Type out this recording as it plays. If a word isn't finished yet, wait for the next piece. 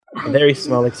a very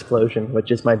small explosion,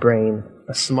 which is my brain,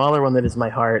 a smaller one that is my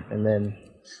heart, and then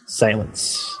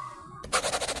silence.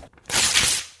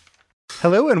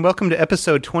 Hello and welcome to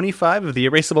episode 25 of the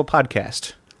Erasable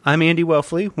Podcast. I'm Andy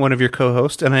Welfley, one of your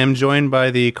co-hosts, and I am joined by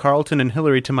the Carlton and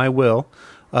Hillary to my will,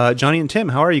 Johnny and Tim.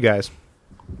 How are you guys?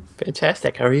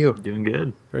 Fantastic. How are you? Doing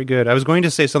good. Very good. I was going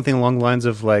to say something along the lines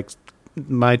of, like,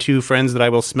 my two friends that I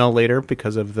will smell later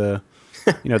because of the,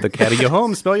 the caddy go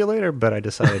home, smell you later, but I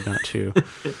decided not to.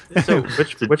 So,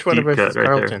 which one of us is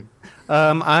Carlton?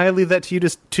 Right, I leave that to you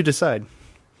to decide.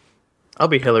 I'll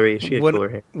be Hillary. She had cooler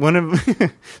hair.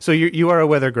 So you are a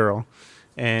weather girl.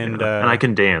 And I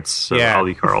can dance, so yeah. I'll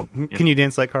be Carlton. Yeah. Can you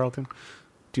dance like Carlton?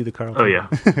 Do the Carlton? Oh yeah,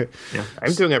 yeah.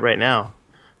 I'm doing it right now.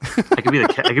 I could be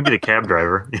the cab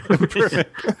driver.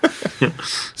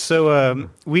 So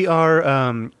we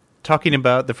are talking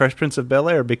about the Fresh Prince of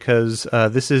Bel-Air because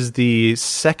this is the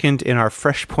second in our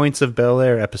Fresh Points of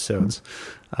Bel-Air episodes.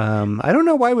 I don't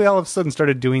know why we all of a sudden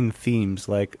started doing themes.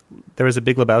 Like there was a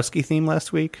Big Lebowski theme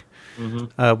last week.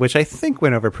 Mm-hmm. Which I think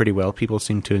went over pretty well. People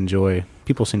seem to like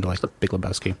the Big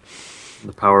Lebowski.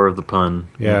 The power of the pun.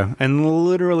 Yeah, and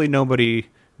literally nobody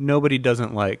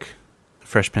doesn't like the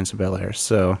Fresh Prince of Bel-Air.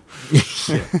 So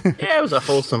yeah, it was a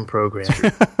wholesome program.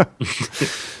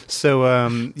 So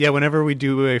whenever we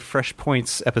do a Fresh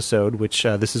Points episode, which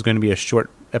this is going to be a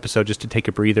short episode just to take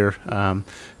a breather,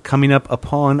 coming up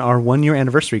upon our 1-year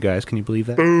anniversary, guys. Can you believe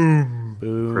that?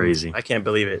 Boom. Crazy. I can't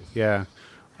believe it. Yeah.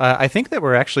 I think that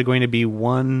we're actually going to be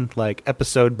one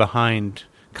episode behind,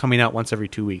 coming out once every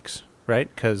 2 weeks, right?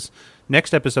 Because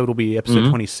next episode will be episode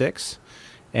 26,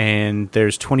 and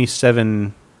there's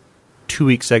 27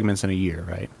 2-week segments in a year,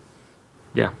 right?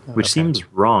 Yeah, which seems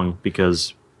wrong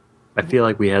because I feel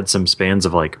like we had some spans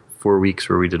of 4 weeks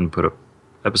where we didn't put an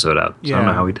episode out. So I don't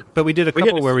know how we did. But we did a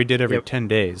couple where we did every 10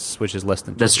 days, which is less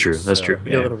than 2 That's weeks, true. That's true.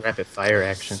 We did a little rapid fire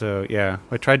action. So yeah,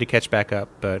 I tried to catch back up,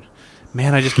 but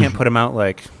man, I just can't put them out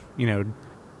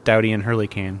Dowdy and Hurley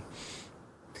can.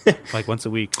 Once a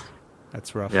week.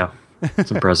 That's rough. Yeah,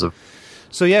 it's impressive.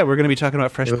 So yeah, we're going to be talking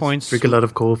about Fresh Points. Drink a lot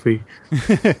of coffee.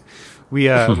 we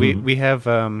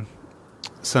have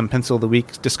some Pencil of the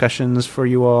Week discussions for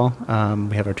you all.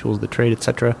 We have our tools of the trade,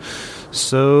 etc.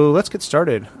 So let's get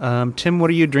started. Tim, what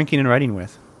are you drinking and writing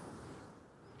with?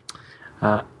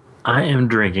 I am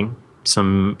drinking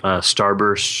some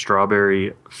Starburst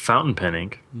strawberry fountain pen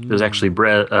ink. It was actually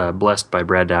blessed by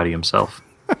Brad Dowdy himself.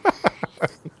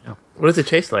 Yeah. What does it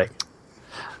taste like?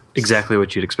 Exactly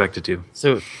what you'd expect it to.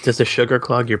 So, does the sugar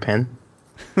clog your pen?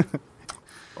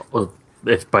 Well,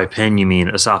 if by pen you mean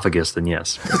esophagus, then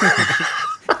yes.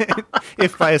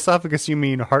 If by esophagus you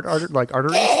mean arteries?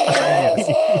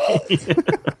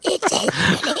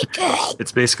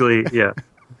 It's basically, yeah.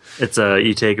 It's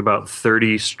you take about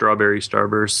 30 strawberry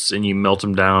Starbursts and you melt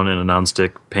them down in a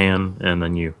nonstick pan, and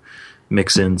then you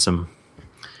mix in some,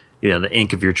 the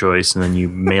ink of your choice, and then you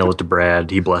mail it to Brad.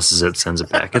 He blesses it, sends it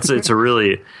back. It's a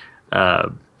really,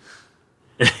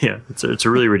 it's a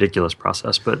really ridiculous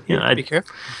process. But be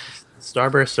careful.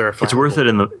 Starbursts are flammable.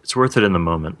 It's worth it in the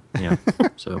moment. Yeah.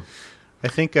 So I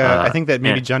think that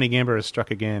maybe Johnny Gamber has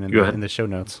struck again in the show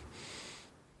notes.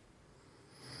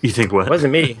 You think what? It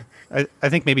wasn't me. I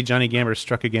think maybe Johnny Gamber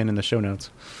struck again in the show notes.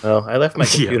 Oh, I left my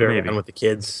computer around with the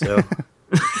kids, so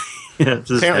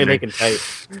apparently they can type.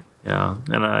 Yeah,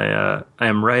 and I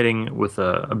am writing with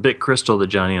a Bic crystal that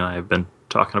Johnny and I have been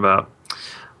talking about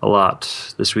a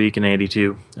lot this week, and Andy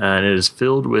too, and it is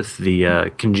filled with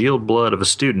the congealed blood of a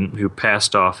student who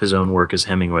passed off his own work as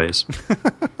Hemingway's.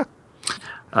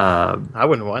 I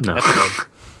wouldn't want that.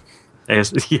 I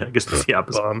guess that's the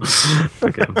opposite.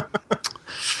 Okay.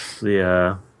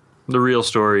 The real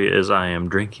story is I am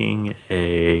drinking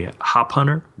a Hop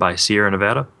Hunter by Sierra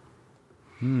Nevada,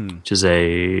 which is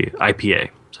a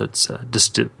IPA. So it's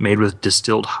made with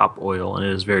distilled hop oil, and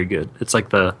it is very good. It's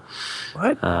like the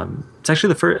what? It's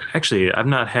actually the first. Actually, I've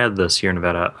not had the Sierra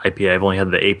Nevada IPA. I've only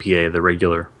had the APA, the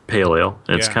regular pale ale,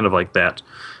 and it's kind of like that,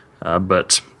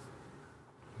 but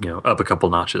up a couple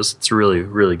notches. It's really,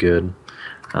 really good.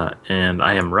 And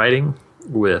I am writing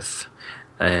with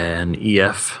an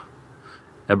EF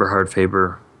Eberhard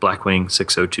Faber Blackwing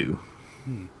 602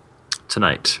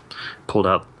 tonight. Pulled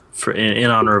out in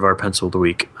honor of our Pencil of the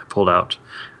Week. I pulled out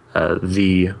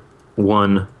the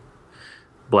one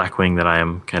Blackwing that I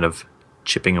am kind of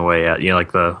chipping away at.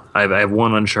 I have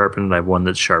one unsharpened, and I have one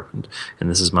that's sharpened, and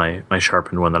this is my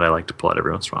sharpened one that I like to pull out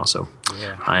every once in a while. So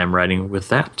I am writing with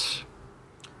that.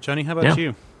 Johnny, how about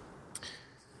you?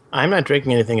 I'm not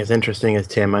drinking anything as interesting as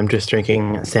Tim. I'm just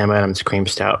drinking Sam Adams Cream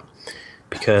Stout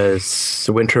because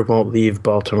the winter won't leave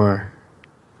Baltimore,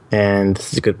 and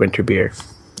this is a good winter beer.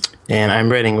 And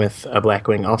I'm writing with a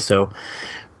Blackwing also,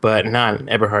 but not an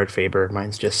Eberhard Faber.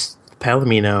 Mine's just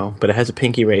Palomino, but it has a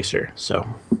pink eraser, so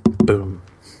boom.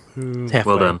 Halfway.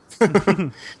 Well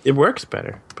done. It works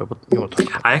better, but we'll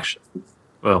talk about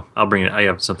I'll bring it. I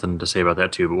have something to say about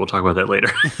that too, but we'll talk about that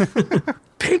later.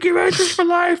 pink erasers for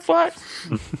life, what?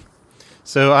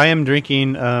 So I am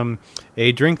drinking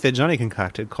a drink that Johnny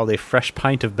concocted called a Fresh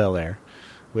Pint of Bel Air,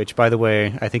 which, by the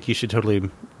way, I think you should totally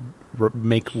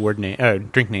make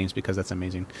drink names because that's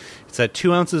amazing. It's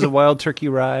 2 ounces of wild turkey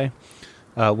rye,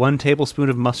 1 tablespoon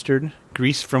of mustard,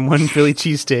 grease from 1 Philly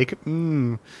cheesesteak,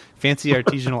 fancy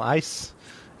artisanal ice,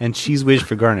 and cheese whiz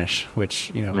for garnish,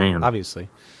 which, obviously.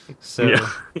 So,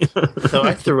 So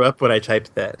I threw up when I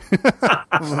typed that.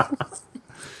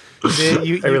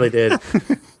 I really did.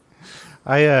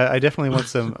 I definitely want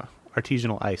some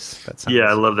artisanal ice. That sounds... Yeah,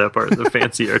 I love that part. The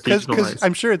fancy artisanal ice.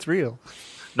 I'm sure it's real.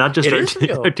 Not just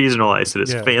artisanal ice. It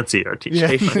is fancy artisanal.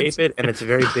 They shape it, and it's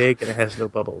very big, and it has no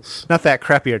bubbles. Not that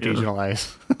crappy artisanal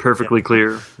ice. Perfectly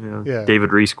clear. Yeah.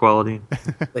 David Reese quality.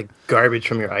 Like garbage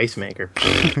from your ice maker.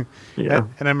 Yeah.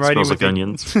 And I'm writing with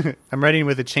onions. I'm writing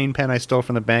with a chain pen I stole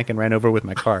from the bank and ran over with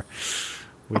my car.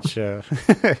 Which No,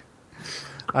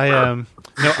 you're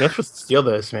supposed to steal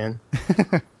those, man.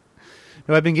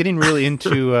 No, I've been getting really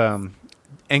into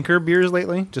Anchor beers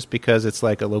lately, just because it's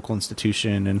like a local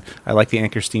institution, and I like the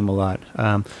Anchor Steam a lot.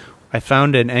 I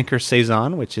found an Anchor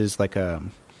Saison, which is like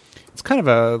it's kind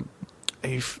of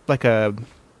a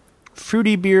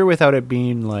fruity beer without it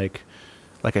being like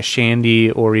a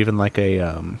shandy or even like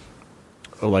a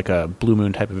Blue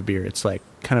Moon type of a beer. It's like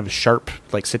kind of a sharp,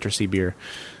 like citrusy beer,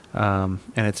 and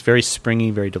it's very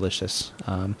springy, very delicious.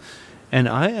 And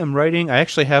I am writing... I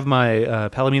actually have my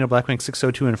Palomino Blackwing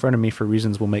 602 in front of me for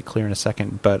reasons we'll make clear in a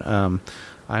second. But I'm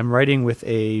writing with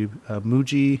a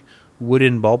Muji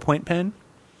wooden ballpoint pen.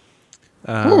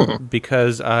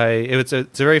 Because it's a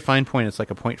very fine point. It's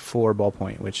like a 0.4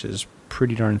 ballpoint, which is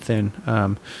pretty darn thin.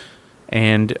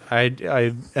 And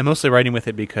I am mostly writing with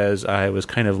it because I was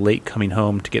kind of late coming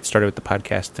home to get started with the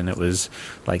podcast, and it was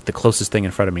like the closest thing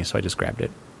in front of me, so I just grabbed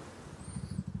it.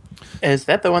 Is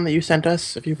that the one that you sent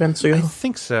us a few minutes ago? I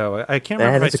think so. I can't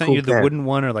remember if I sent you the wooden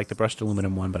one or like the brushed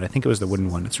aluminum one, but I think it was the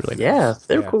wooden one. It's really good. Yeah,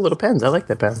 they're cool little pens. I like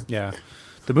that pen. Yeah,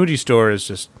 the Muji store is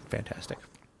just fantastic.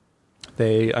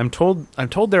 I'm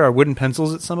told there are wooden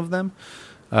pencils at some of them,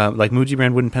 like Muji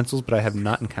brand wooden pencils, but I have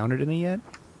not encountered any yet.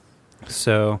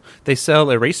 So they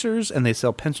sell erasers and they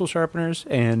sell pencil sharpeners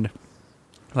and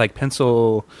like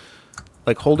pencil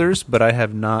like holders, but I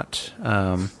have not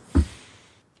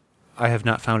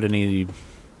found any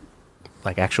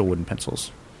like actual wooden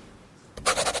pencils.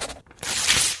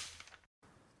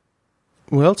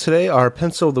 Well, today our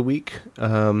pencil of the week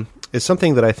is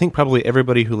something that I think probably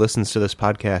everybody who listens to this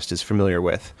podcast is familiar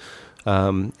with.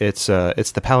 It's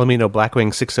the Palomino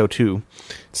Blackwing 602.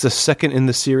 It's the second in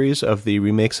the series of the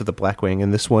remakes of the Blackwing,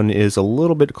 and this one is a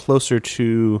little bit closer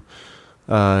to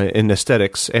in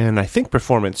aesthetics and I think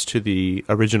performance to the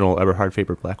original Eberhard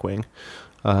Faber Blackwing.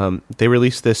 They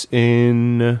released this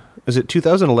in, is it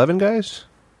 2011, guys?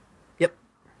 Yep.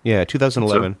 Yeah,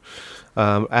 2011.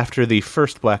 After the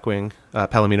first Blackwing,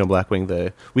 Palomino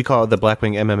Blackwing, we call it the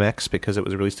Blackwing MMX because it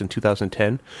was released in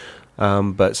 2010.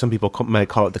 But some people might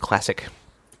call it the classic.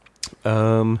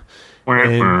 Exactly.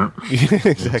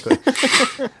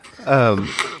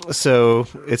 So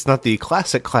it's not the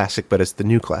classic, but it's the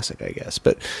new classic, I guess.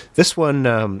 But this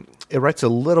one, it writes a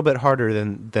little bit harder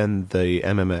than the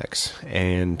MMX,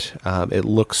 and it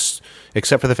looks,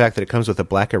 except for the fact that it comes with a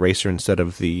black eraser instead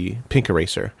of the pink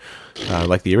eraser,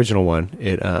 like the original one.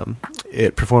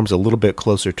 It performs a little bit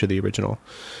closer to the original.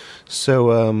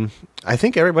 So I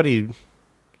think everybody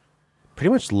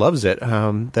pretty much loves it,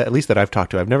 at least that I've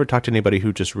talked to. I've never talked to anybody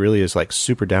who just really is like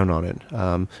super down on it,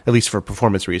 at least for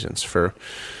performance reasons. For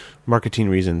marketing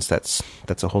reasons, that's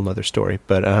a whole nother story.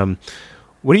 But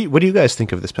what do you guys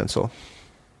think of this pencil?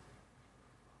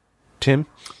 Tim?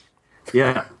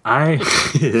 Yeah, I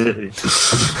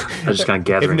just kind of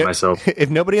gathering myself. If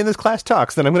nobody in this class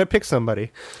talks, then I'm going to pick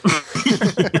somebody.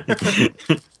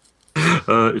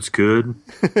 It's good.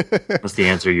 That's the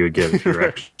answer you would get if you were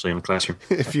actually in the classroom.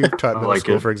 If you taught middle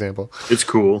school, for example. It's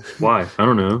cool. Why? I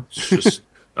don't know. It's just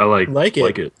I like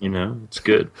it. You know, it's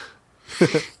good.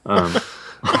 Yeah.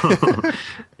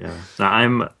 Now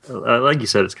I'm like you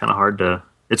said, it's kind of hard to.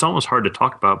 It's almost hard to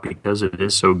talk about because it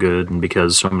is so good and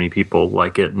because so many people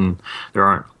like it, and there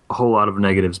aren't a whole lot of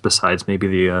negatives besides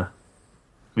maybe the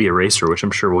eraser, which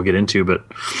I'm sure we'll get into. But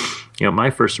you know, my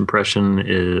first impression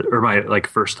is, or my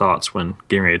first thoughts when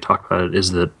getting ready to talk about it,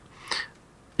 is that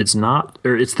it's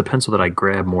the pencil that I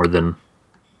grab more than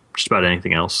just about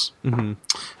anything else. Mm-hmm.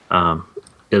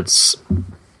 it's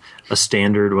a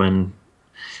standard when,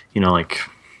 like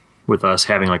with us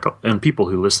having and people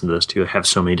who listen to this too have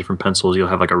so many different pencils. You'll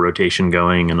have like a rotation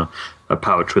going and a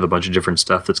pouch with a bunch of different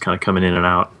stuff that's kind of coming in and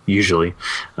out. Usually,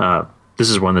 this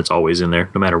is one that's always in there,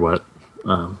 no matter what.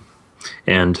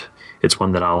 And it's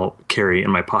one that I'll carry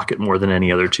in my pocket more than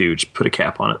any other too. Just put a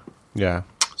cap on it. Yeah.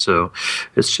 So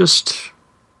it's just,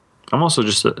 I'm also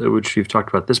just, which we've talked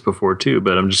about this before too,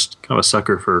 but I'm just kind of a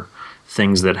sucker for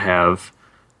things that have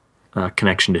a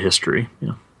connection to history,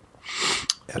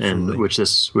 and which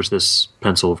this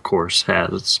pencil, of course, has.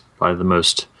 It's probably the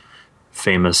most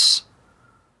famous.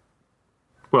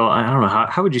 Well, I don't know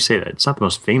how would you say that? It's not the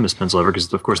most famous pencil ever,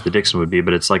 because of course the Dixon would be,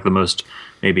 but it's like the most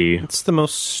maybe. It's the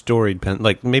most storied pen,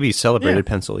 like maybe celebrated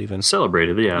pencil even.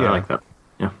 Celebrated, yeah, I like that.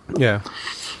 Yeah, yeah.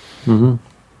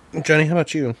 Mm-hmm. Johnny, how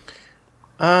about you?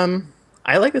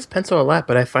 I like this pencil a lot,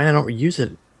 but I find I don't use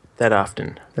it that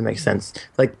often. That makes sense.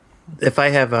 Like if I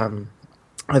have a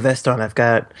vest on, I've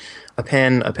got a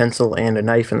pen, a pencil, and a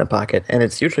knife in the pocket, and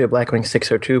it's usually a Blackwing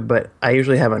 602, but I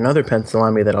usually have another pencil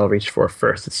on me that I'll reach for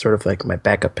first. It's sort of like my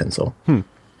backup pencil.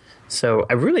 So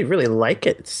I really, really like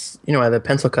it. It's, the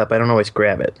pencil cup, I don't always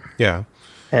grab it. Yeah.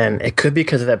 And it could be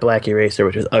because of that black eraser,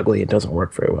 which is ugly and doesn't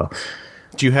work very well.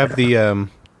 Do you have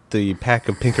the pack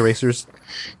of pink erasers?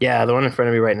 Yeah, the one in front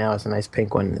of me right now is a nice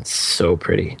pink one. It's so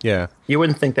pretty. Yeah. You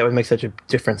wouldn't think that would make such a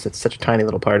difference. It's such a tiny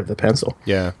little part of the pencil.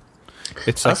 Yeah.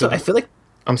 It's like also, I feel like...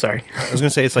 I'm sorry. I was going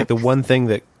to say, it's like the one thing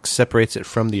that separates it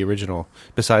from the original,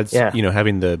 besides,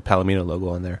 having the Palomino logo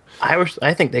on there.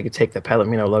 I think they could take the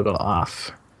Palomino logo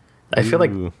off. I feel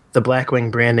like the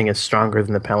Blackwing branding is stronger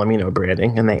than the Palomino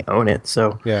branding, and they own it.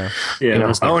 So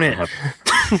own it.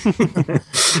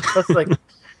 That's like...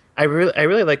 I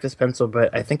really like this pencil,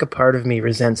 but I think a part of me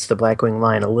resents the Blackwing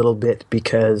line a little bit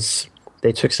because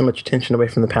they took so much attention away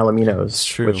from the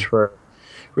Palominos, which were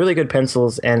really good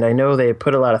pencils. And I know they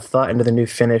put a lot of thought into the new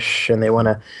finish, and they want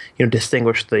to,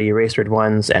 distinguish the erasered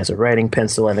ones as a writing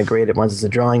pencil and the graded ones as a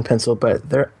drawing pencil. But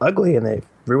they're ugly, and they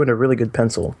ruined a really good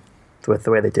pencil with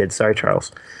the way they did. Sorry,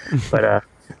 Charles, but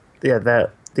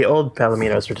the old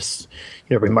Palominos were just,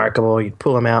 remarkable. You'd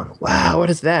pull them out. Wow, what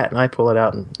is that? And I pull it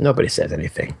out, and nobody says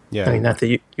anything. Yeah. I mean, not that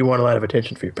you want a lot of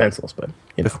attention for your pencils, but,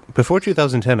 Before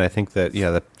 2010, I think that,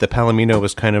 the Palomino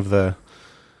was kind of the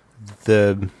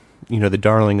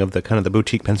darling of the kind of the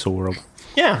boutique pencil world.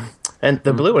 Yeah. And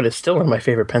the blue one is still one of my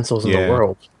favorite pencils in the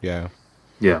world. Yeah.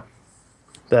 Yeah.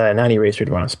 The non-erasered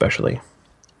one, especially.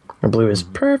 The blue is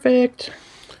perfect.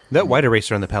 That white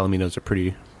eraser on the Palominos are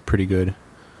pretty good.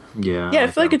 Yeah. Yeah, I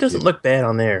feel like it doesn't look bad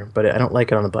on there, but I don't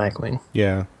like it on the Blackwing.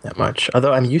 Yeah. That much.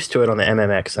 Although I'm used to it on the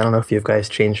MMX. I don't know if you guys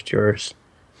changed yours.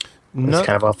 It's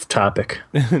kind of off topic.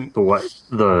 The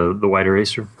white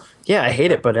eraser? Yeah, I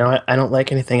hate it, but I don't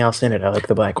like anything else in it. I like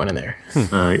the black one in there.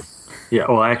 Yeah,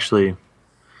 well, actually,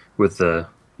 with the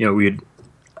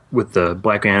with the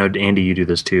Blackwing, I know, Andy, you do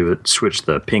this too. Switch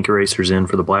the pink erasers in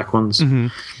for the black ones,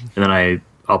 and then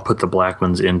I'll put the black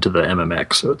ones into the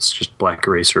MMX, so it's just black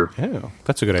eraser. Oh,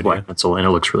 that's a good idea. Black pencil, and it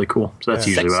looks really cool. So that's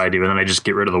usually what I do, and then I just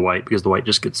get rid of the white because the white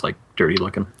just gets like dirty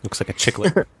looking. Looks like a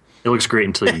chiclet. It looks great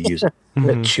until you use it.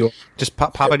 Just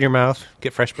pop it in your mouth,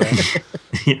 get fresh breath.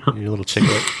 Your little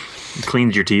chiclet. It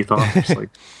cleans your teeth off. It's like,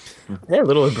 yeah,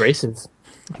 little abrasives.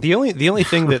 The only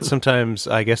thing that sometimes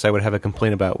I guess I would have a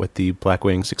complaint about with the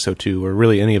Blackwing 602, or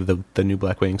really any of the new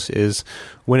Blackwings, is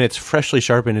when it's freshly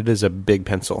sharpened, it is a big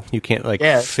pencil. You can't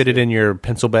fit it in your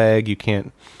pencil bag. You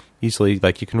can't easily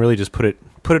you can really just put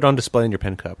it on display in your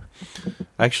pen cup.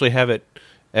 I actually have it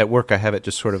at work. I have it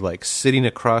just sort of sitting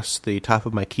across the top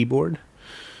of my keyboard,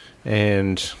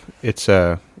 and it's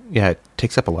it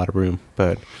takes up a lot of room.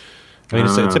 But I mean,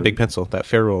 it's a big pencil. That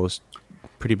ferrule is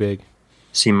pretty big.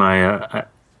 See,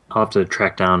 I'll have to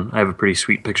track down. I have a pretty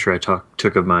sweet picture I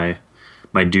took of my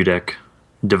dudek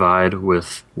divide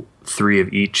with 3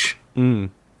 of each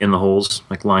in the holes,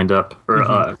 lined up.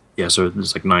 Or so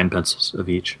there's 9 pencils of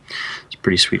each. It's a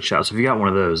pretty sweet shot. So if you got one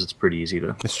of those, it's pretty easy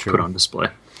to put on display.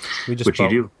 You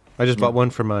do. I just bought one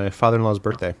for my father-in-law's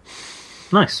birthday.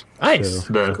 Nice. Nice.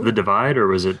 So, the divide, or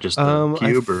was it just the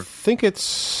cube?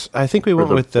 I think we went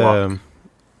with the.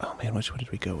 Oh man, which one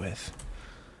did we go with?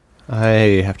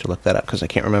 I have to look that up because I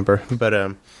can't remember.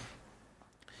 But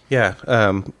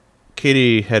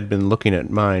Katie had been looking at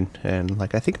mine, and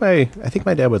I think my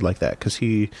dad would like that because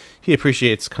he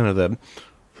appreciates kind of the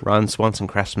Ron Swanson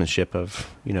craftsmanship of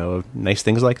nice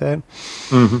things like that.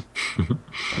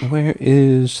 Mm-hmm. Where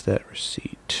is that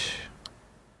receipt?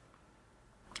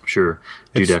 Sure,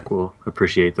 Dudek will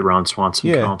appreciate the Ron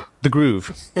Swanson comp. The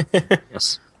groove.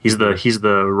 Yes, he's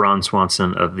the Ron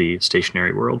Swanson of the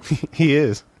stationery world. He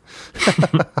is.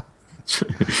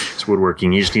 It's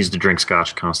woodworking. He just needs to drink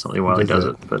scotch constantly while he does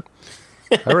it. But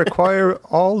I require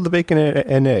all the bacon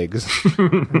and eggs.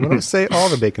 And when I say all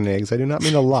the bacon and eggs, I do not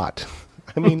mean a lot.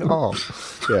 I mean all.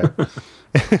 Yeah.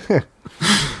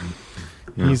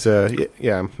 He's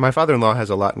my father-in-law has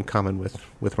a lot in common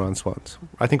with Ron Swans.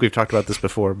 I think we've talked about this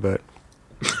before, but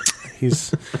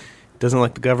he's doesn't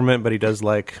like the government, but he does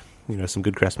like, some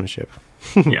good craftsmanship.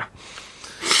 Yeah.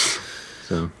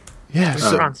 So yeah.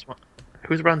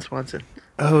 Who's Ron Swanson?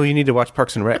 Oh, you need to watch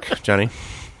Parks and Rec, Johnny.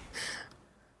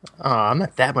 Oh, I'm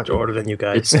not that much older than you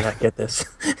guys to not get this.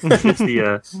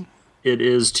 It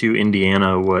is to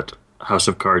Indiana what House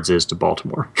of Cards is to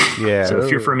Baltimore. Yeah. So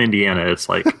if you're from Indiana, it's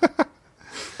like,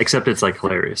 except it's like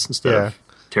hilarious instead of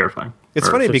terrifying. It's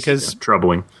funny because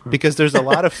troubling. Because there's a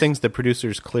lot of things that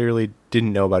producers clearly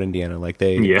didn't know about Indiana. Like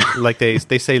they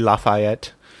say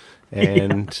Lafayette,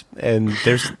 and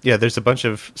there's a bunch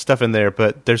of stuff in there.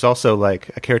 But there's also like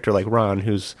a character like Ron,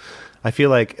 who's I feel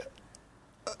like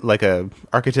a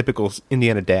archetypical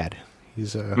Indiana dad.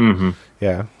 He's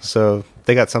so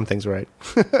they got some things right.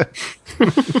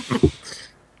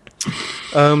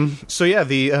 So yeah,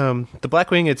 the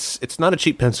Blackwing, it's not a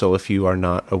cheap pencil if you are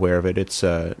not aware of it. It's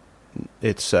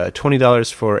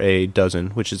 $20 for a dozen,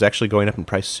 which is actually going up in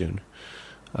price soon.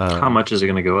 How much is it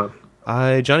going to go up?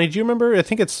 Johnny, do you remember? I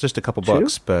think it's just a couple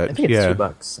bucks, but I think it's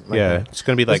 $2. It's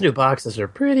going to be like those new boxes are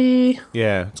pretty.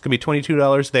 Yeah, it's going to be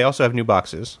 $22. They also have new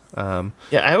boxes. I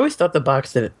always thought the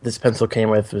box that this pencil came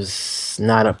with was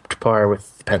not up to par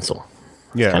with the pencil.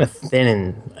 Yeah, it's kind of thin,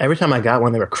 and every time I got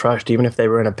one, they were crushed, even if they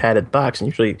were in a padded box. And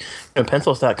usually,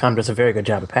 Pencils.com does a very good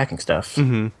job of packing stuff.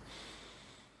 Mm-hmm.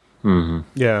 Mm-hmm.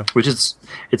 Yeah, which it's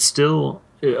still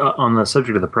on the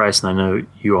subject of the price, and I know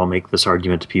you all make this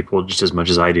argument to people just as much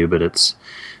as I do, but it's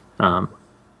 $20,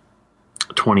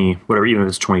 whatever, even if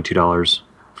it's $22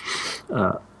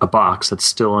 a box, that's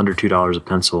still under $2 a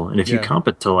pencil. And if you comp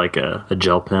it to like a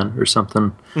gel pen or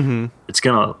something, it's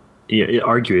gonna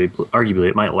arguably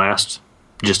it might last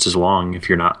just as long if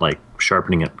you're not like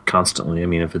sharpening it constantly. I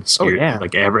mean, if it's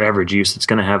like average use, it's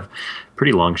going to have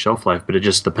pretty long shelf life. But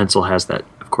the pencil has that.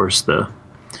 Of course,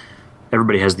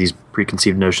 everybody has these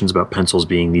preconceived notions about pencils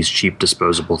being these cheap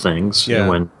disposable things. Yeah. And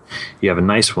when you have a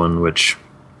nice one, which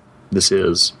this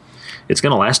is, it's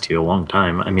going to last you a long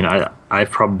time. I mean,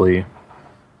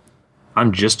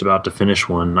 I'm just about to finish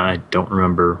one. I don't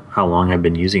remember how long I've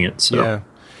been using it. So. Yeah.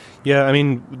 Yeah, I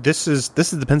mean, this is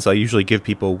the pencil I usually give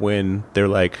people when they're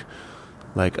like,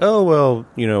 oh well,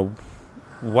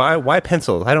 why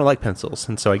pencils? I don't like pencils,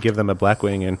 and so I give them a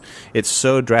Blackwing, and it's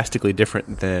so drastically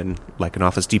different than like an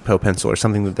Office Depot pencil or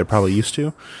something that they're probably used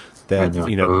to. That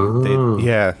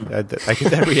I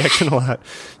get that reaction a lot.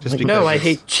 Just because no, I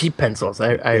hate cheap pencils.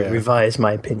 I revise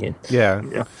my opinion.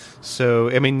 Yeah.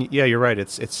 So I mean, you're right.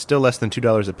 It's still less than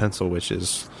 $2 a pencil, which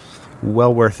is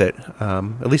well worth it,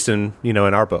 at least in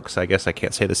our books. I guess I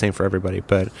can't say the same for everybody,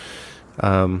 but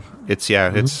it's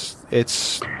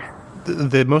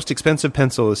the most expensive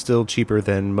pencil is still cheaper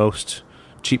than most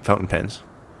cheap fountain pens.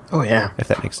 Oh yeah, if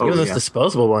that makes sense. Even those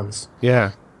disposable ones.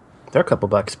 Yeah, they're a couple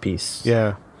bucks a piece.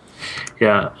 Yeah,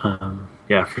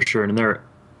 for sure. And they're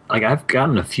like, I've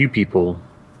gotten a few people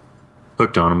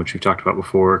hooked on them, which we've talked about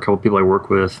before. A couple people I work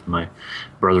with, my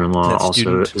brother-in-law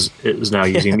also is now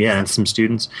using them. Yeah, and some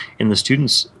students. And the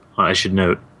students, I should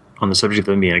note, on the subject of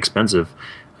them being expensive,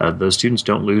 those students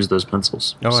don't lose those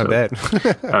pencils. Oh, so, I bet.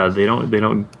 they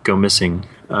don't go missing.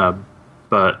 But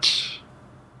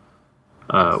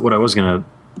what was I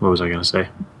gonna say?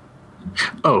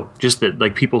 Oh, just that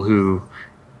like people who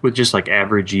with just like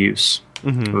average use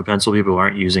of a pencil, people who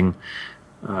aren't using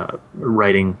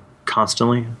writing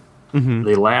constantly.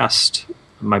 They last.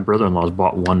 My brother-in-law's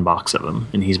bought one box of them,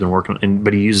 and he's been working.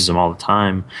 But he uses them all the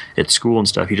time at school and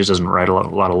stuff. He just doesn't write a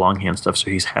lot of longhand stuff, so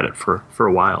he's had it for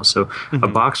a while. So a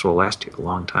box will last you a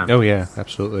long time. Oh yeah,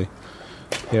 absolutely.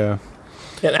 Yeah.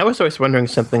 And I was always wondering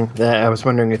something that I was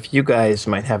wondering if you guys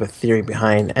might have a theory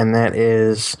behind, and that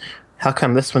is how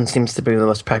come this one seems to be the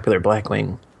most popular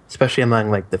Blackwing, especially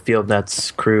among like the Field Nuts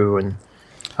crew and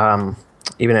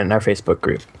even in our Facebook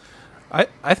group.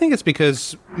 I think it's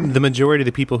because the majority of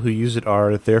the people who use it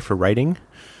are there for writing.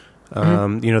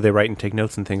 They write and take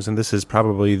notes and things, and this is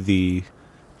probably the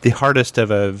hardest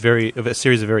of a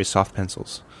series of very soft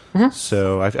pencils.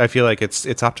 So I feel like it's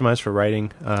optimized for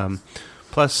writing.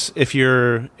 Plus, if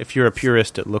you're a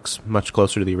purist, it looks much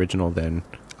closer to the original than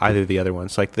either of the other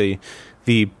ones. Like the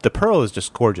pearl is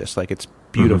just gorgeous, like it's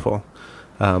beautiful.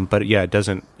 But yeah, it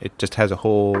doesn't. It just has a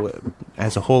whole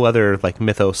other like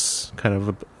mythos kind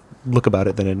of look about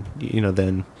it than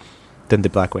the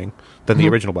Blackwing, than the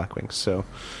original Blackwing. So,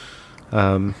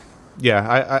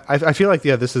 I feel like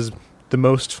this is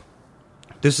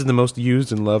This is the most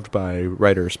used and loved by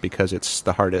writers because it's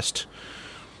the hardest,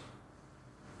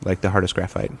 like the hardest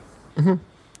graphite. Mm-hmm.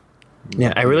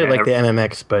 Yeah, I really like the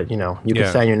MMX, but you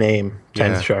can sign your name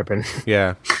times sharpen.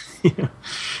 Yeah.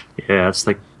 Yeah, it's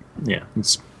like,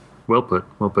 it's well put.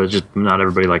 Just not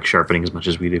everybody likes sharpening as much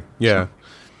as we do. Yeah.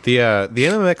 So. The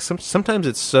MMX, sometimes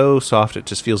it's so soft it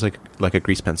just feels like a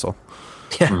grease pencil.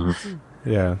 Yeah. Mm-hmm.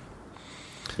 Yeah.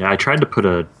 Yeah, I tried to put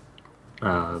a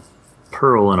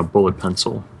pearl in a bullet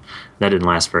pencil. That didn't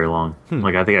last very long.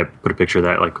 Like, I think I put a picture of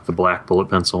that, like with the black bullet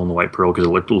pencil and the white pearl, because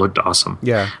it looked awesome.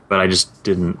 Yeah. But I just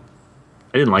didn't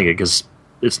like it because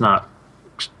it's not,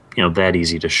 that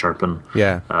easy to sharpen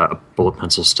a bullet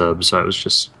pencil stub. So I was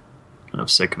just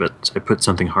sick of it. So I put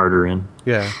something harder in.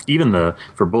 Yeah. Even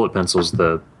for bullet pencils,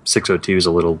 the 602 is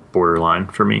a little borderline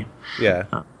for me. Yeah.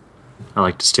 I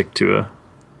like to stick to a,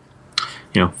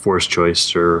 Force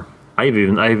Choice, or I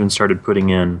even started putting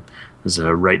in as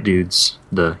Right Dudes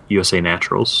the USA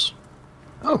Naturals.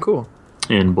 Oh, cool.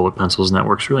 In bullet pencils, and that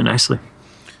works really nicely.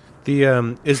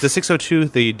 The is the 602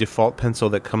 the default pencil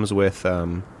that comes with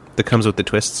the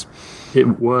twists?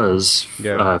 It was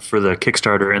for the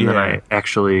Kickstarter, and then I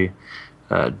actually,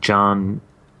 John,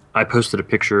 I posted a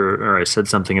picture, or I said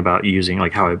something about using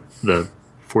how the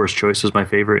Force Choice was my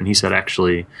favorite, and he said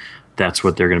actually that's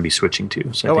what they're going to be switching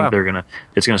to. So I think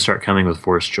it's going to start coming with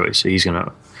Force Choice. So he's going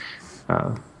to.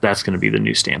 That's going to be the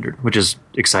new standard, which is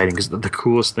exciting because the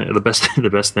coolest thing, the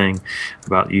best thing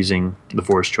about using the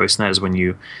Force Choice, and that is when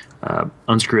you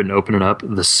unscrew it and open it up,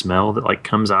 the smell that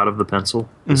comes out of the pencil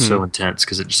is so intense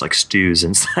because it just stews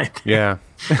inside. Yeah,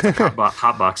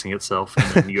 hotboxing itself,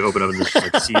 and then you open up and this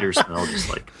cedar smell just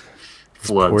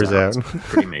floods out. It's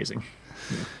pretty amazing.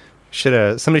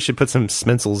 Somebody should put some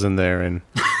Smensels in there and.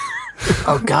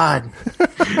 Oh God.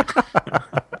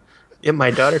 Yeah,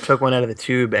 my daughter took one out of the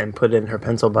tube and put it in her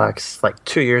pencil box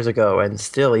 2 years ago, and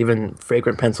still, even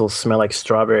fragrant pencils smell like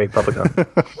strawberry bubblegum.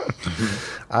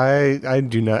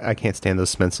 I can't stand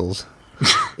those Smensels.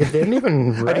 Yeah, they don't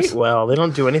even write well. They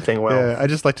don't do anything well. Yeah, I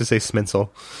just like to say Smensel.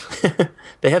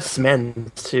 They have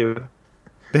Smens, too.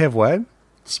 They have what?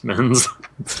 Smens.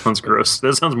 That sounds gross.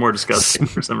 That sounds more disgusting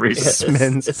for some reason.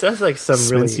 Yeah, it sounds like some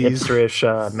really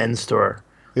hipsterish men's store.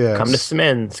 Yes. Come to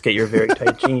Smens, get your very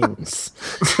tight jeans.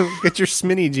 Get your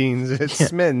Sminny jeans at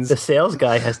Smens. The sales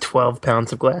guy has 12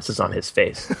 pounds of glasses on his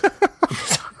face.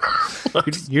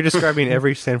 You're describing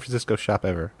every San Francisco shop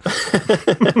ever. I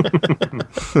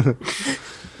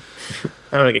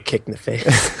don't want to get kicked in the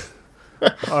face.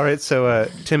 All right, so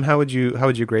Tim, how would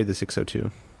you grade the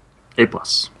 602? A+.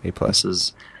 This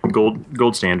is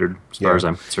gold standard as far as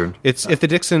I'm concerned. It's if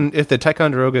the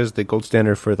Ticonderoga is the gold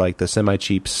standard for the semi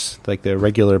cheaps, the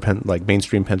regular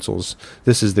mainstream pencils,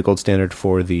 this is the gold standard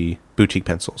for the boutique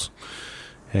pencils.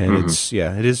 And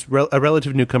it is a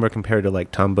relative newcomer compared to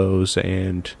Tombows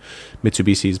and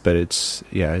Mitsubishis, but it's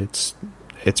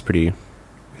pretty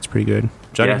good.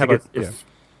 Johnny, how about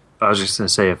I was just going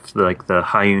to say if the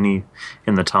Hayuni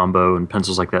and the Tombow and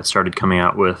pencils like that started coming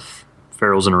out with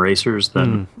ferrules and erasers,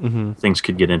 then things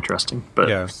could get interesting.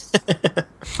 But I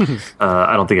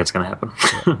don't think that's going to happen.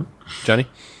 Johnny?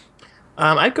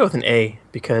 I'd go with an A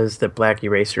because the black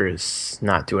eraser is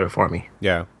not doing it for me.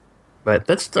 Yeah. But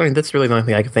that's really the only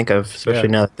thing I can think of, especially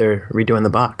now that they're redoing the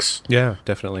box. Yeah,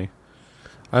 definitely.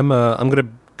 I'm going to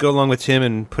go along with Tim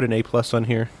and put an A+ on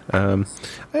here.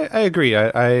 I agree.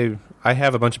 I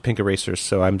have a bunch of pink erasers,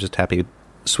 so I'm just happy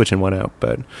switching one out.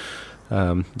 But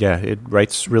it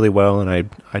writes really well, and I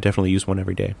definitely use one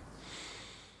every day.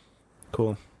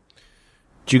 Cool.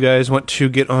 Do you guys want to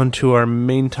get on to our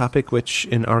main topic, which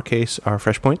in our case are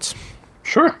fresh points?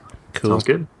 Sure. Cool. Sounds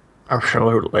good.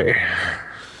 Absolutely.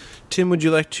 Tim, would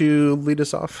you like to lead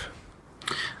us off?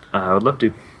 I would love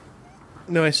to.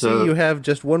 No, I see you have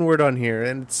just one word on here,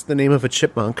 and it's the name of a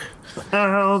chipmunk.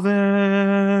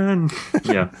 Alvin!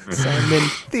 Yeah. Simon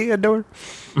Theodore.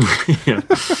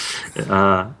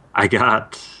 Yeah. I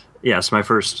got... so my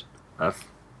first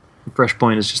fresh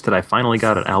point is just that I finally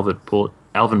got an Alvin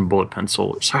bullet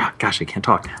pencil. Sorry, gosh, I can't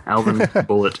talk. Alvin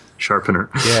bullet sharpener.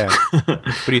 Yeah. What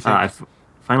do you think? I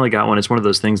finally got one. It's one of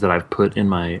those things that I put in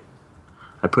my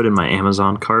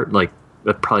Amazon cart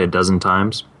probably a dozen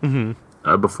times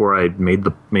before I made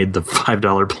the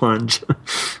 $5 plunge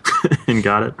and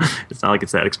got it. It's not like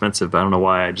it's that expensive, but I don't know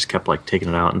why I just kept taking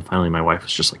it out, and finally my wife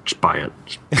was just just buy it.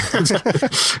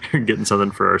 Getting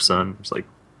something for our son. Just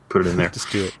put it in there.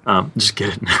 Just do it. Just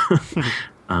get it.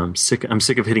 I'm sick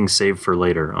of hitting save for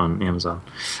later on Amazon.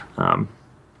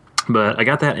 But I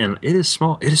got that, and it is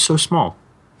small. It is so small.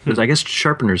 Because I guess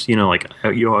sharpeners, you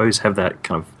always have that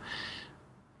kind of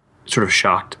sort of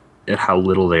shocked at how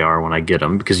little they are when I get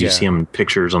them, because you see them in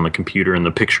pictures on the computer, and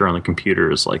the picture on the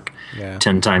computer is like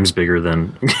 10 times bigger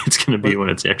than it's going to be when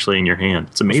it's actually in your hand.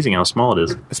 It's amazing how small it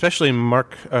is. Especially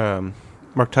Mark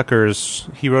Tucker's,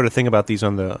 he wrote a thing about these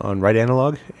on Right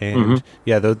Analog, and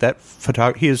his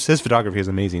photography is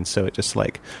amazing. So it just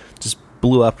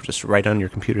blew up just right on your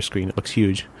computer screen. It looks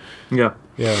huge. Yeah.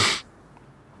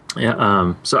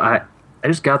 So I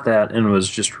just got that and was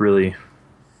just really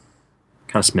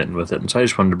kind of smitten with it, and so I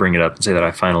just wanted to bring it up and say that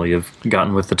I finally have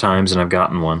gotten with the times, and I've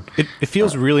gotten one. It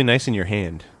feels really nice in your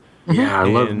hand. Yeah, I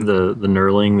love the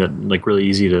knurling, that like really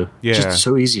easy to, just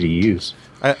so easy to use.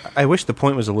 I wish the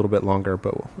point was a little bit longer,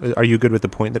 but are you good with the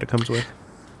point that it comes with?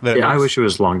 I wish it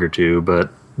was longer too, but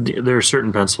there are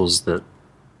certain pencils that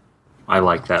I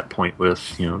like that point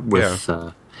with,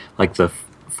 like the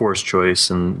Force Choice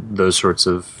and those sorts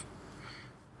of,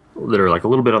 that are like a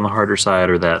little bit on the harder side,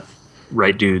 or that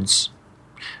Right Dudes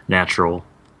Natural,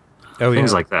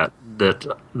 things like that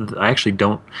I actually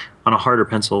don't, on a harder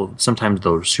pencil, sometimes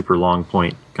the super long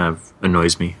point kind of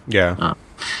annoys me.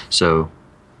 So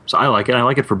I like it. I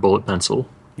like it for bullet pencil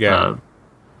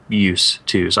use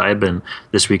too. So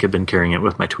this week I've been carrying it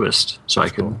with my twist, so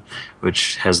that's cool.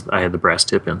 I had the brass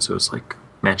tip in, so it's like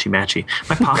matchy.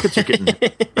 My pockets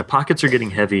are getting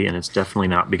heavy, and it's definitely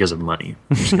not because of money.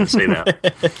 I'm just going to say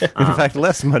that. In fact,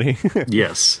 less money.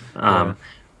 Yes.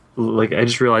 Like I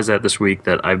just realized that this week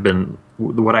that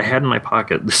what I had in my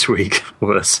pocket this week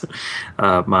was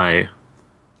my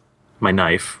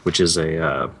knife, which is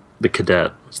the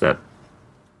Cadet. Is that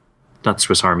not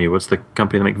Swiss Army? What's the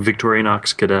company that make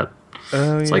Victorinox Cadet?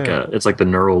 It's like the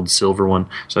knurled silver one.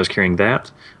 So I was carrying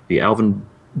that, the Alvin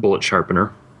bullet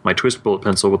sharpener, my twist bullet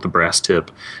pencil with the brass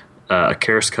tip, a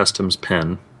Karis Customs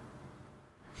pen.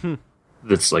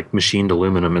 That's like machined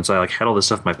aluminum, and so I had all this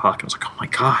stuff in my pocket. I was like, oh my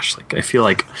gosh, I feel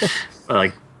like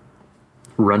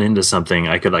run into something,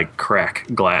 I could crack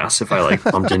glass if I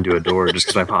bumped into a door, just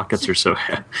because my pockets are so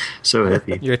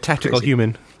heavy. You're a tactical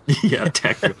human. Yeah,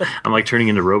 tactical. I'm turning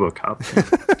into RoboCop.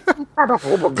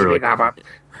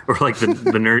 Or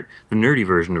the nerdy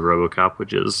version of RoboCop,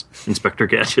 which is Inspector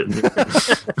Gadget.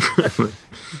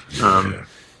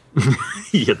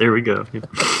 Yeah, there we go. Yeah.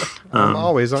 I'm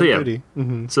always on duty.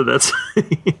 Mm-hmm. So that's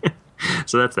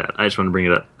that. I just want to bring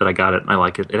it up that I got it and I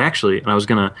like it. It actually,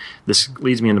 and this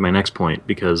leads me into my next point,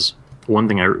 because one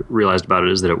thing I realized about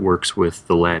it is that it works with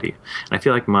the Laddie. And I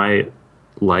feel like my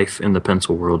life in the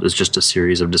pencil world is just a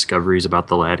series of discoveries about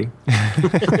the Laddie.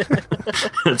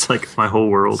 It's like my whole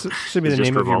world. Should be the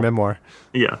name of your memoir.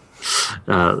 Yeah.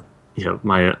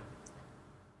 My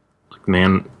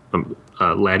man,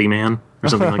 Laddie man, or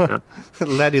something like that.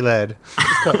 Laddie lad.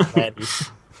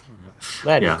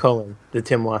 Laddie, the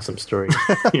Tim Wassam story.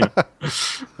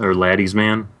 Or Laddie's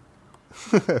man.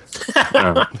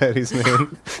 Laddie's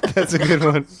man. That's a good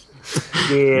one.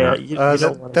 Yeah.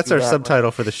 That's our subtitle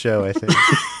for the show, I think.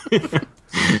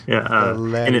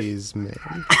 Laddie's man.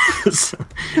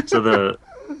 So the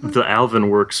Alvin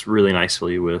works really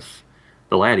nicely with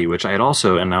the Laddie, which I had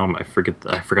also, and now I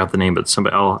forgot the name, but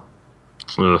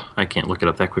I can't look it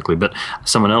up that quickly, but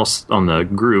someone else on the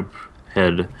group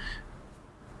had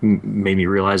made me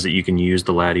realize that you can use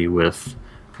the Laddie with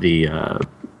the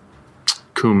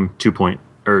Coom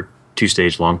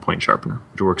 2-stage long point sharpener,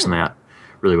 which works in that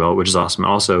really well, which is awesome.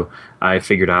 Also, I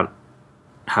figured out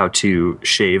how to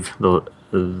shave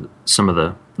some of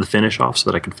the finish off so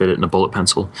that I could fit it in a bullet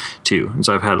pencil too. And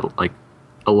so I've had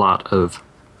a lot of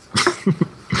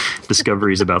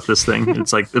discoveries about this thing.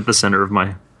 It's at the center of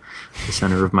my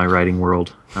writing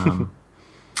world.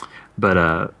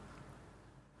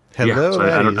 Hello,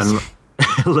 laddies.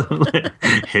 Hello,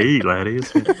 hey,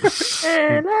 laddies.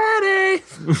 Hey, laddie.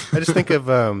 I just think of,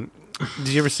 did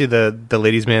you ever see the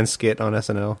Ladies Man skit on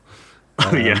SNL?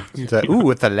 Oh, yeah. Ooh,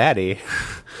 with the laddie.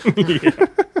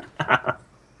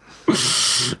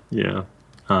 Yeah.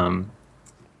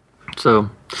 So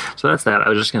that's that. I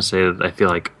was just going to say that I feel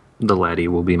like the Laddie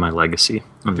will be my legacy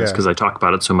on this, because I talk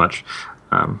about it so much.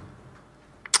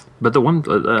 But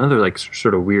another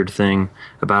sort of weird thing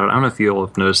about it, I don't know if you all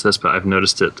have noticed this, but I've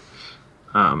noticed it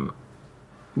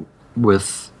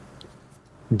with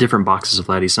different boxes of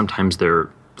Laddies. Sometimes they're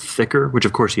thicker, which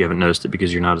of course you haven't noticed it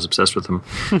because you're not as obsessed with them.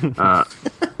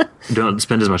 Don't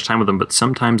spend as much time with them, but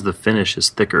sometimes the finish is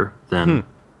thicker than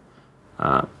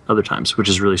other times, which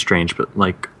is really strange. But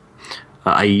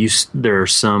there are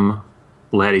some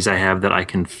Laddies I have that I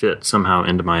can fit somehow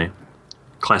into my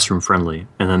classroom friendly,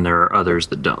 and then there are others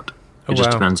that don't. It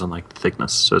just depends on the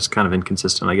thickness, so it's kind of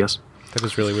inconsistent, I guess. That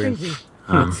is really weird.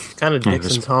 It's kind of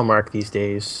Dixon's hallmark these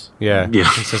days. Yeah.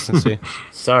 Consistency.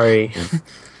 Sorry.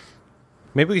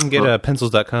 Maybe we can get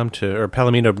pencils.com or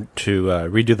Palomino to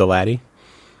redo the Laddie.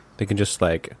 They can just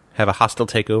like have a hostile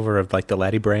takeover of like the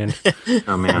Laddie brand.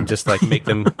 Oh man, and just like make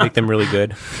them really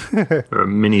good. Or a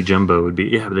mini jumbo would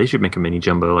be they should make a mini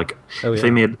jumbo like if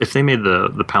they made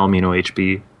the Palomino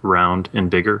HB round and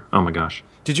bigger. Oh my gosh.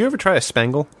 Did you ever try a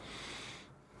Spangle?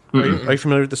 Are you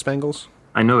familiar with the Spangles?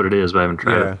 I know what it is, but I haven't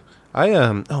tried it.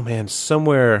 Oh man,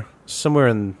 somewhere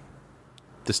in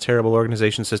this terrible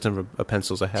organization system of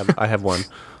pencils, I have one.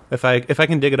 If I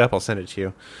can dig it up, I'll send it to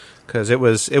you because it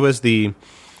was the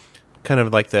kind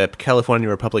of like the California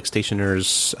Republic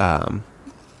Stationers. I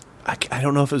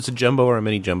don't know if it was a jumbo or a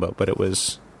mini jumbo, but it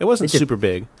wasn't super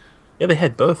big. Yeah, they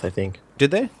had both, I think.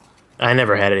 Did they? I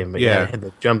never had it, but I had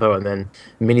the jumbo and then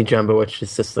mini jumbo, which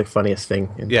is just the funniest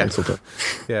thing in pencil.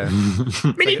 Yeah,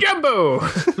 mini jumbo.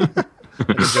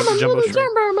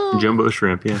 Jumbo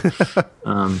shrimp. Yeah.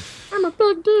 I'm a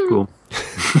big dude. Cool.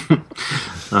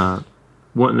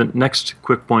 The next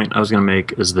quick point I was going to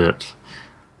make is that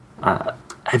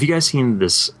have you guys seen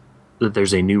this? That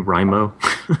there's a new Rimo.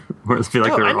 Where I feel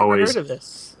like there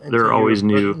are always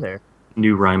new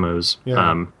Rimos.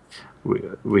 Yeah.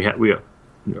 We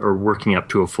are working up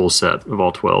to a full set of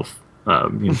all 12. You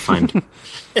can find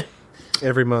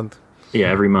every month. Yeah,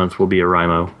 every month will be a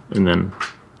Rimo, and then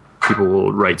people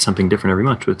will write something different every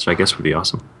month, which I guess would be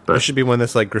awesome. But there should be one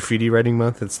that's like graffiti writing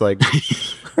month. It's like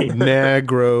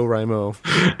Nagro Rimo.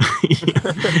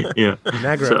 Yeah.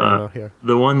 Nagro Rimo here.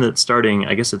 The one that's starting,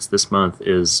 I guess it's this month,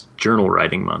 is Journal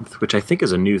Writing Month, which I think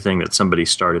is a new thing that somebody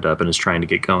started up and is trying to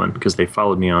get going because they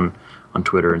followed me on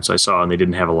Twitter, and so I saw, and they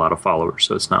didn't have a lot of followers,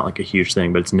 so it's not like a huge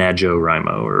thing, but it's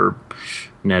NaJoWriMo or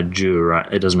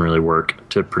NaJo. It doesn't really work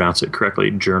to pronounce it correctly.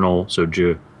 Journal, so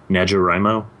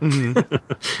NaJoWriMo,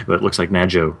 but it looks like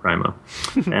NaJoWriMo.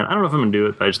 And I don't know if I'm going to do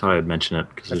it, but I just thought I'd mention it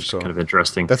because it's kind of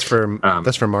interesting. That's for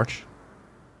March?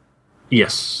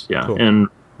 Yes, yeah. Cool. And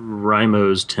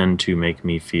Rimos tend to make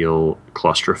me feel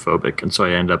claustrophobic, and so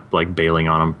I end up like bailing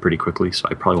on them pretty quickly, so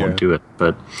I probably won't do it.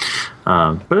 But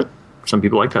some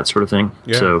people like that sort of thing.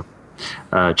 Yeah. So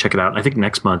check it out. I think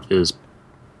next month is,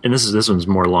 and this one's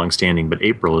more long-standing, but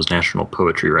April is National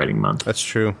Poetry Writing Month. That's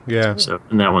true, yeah. So,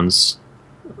 and that one's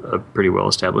a pretty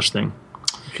well-established thing.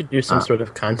 You should do some sort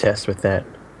of contest with that.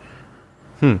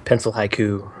 Pencil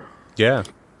haiku. Yeah.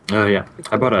 Oh, yeah.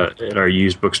 I bought at our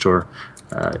used bookstore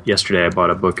yesterday, I bought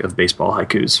a book of baseball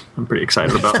haikus. I'm pretty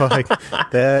excited about that.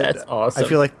 That's awesome. I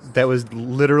feel like that was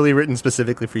literally written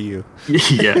specifically for you.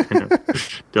 Yeah, I know.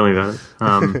 Tell me about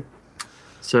it.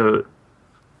 So,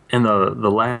 and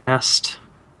the last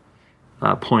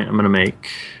point I'm going to make,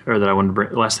 or that I wanted to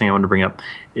bring, last thing I wanted to bring up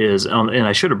is, and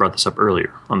I should have brought this up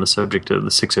earlier on the subject of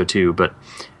the 602, but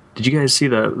did you guys see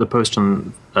the post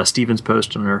on Steven's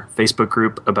post on our Facebook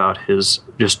group about his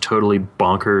just totally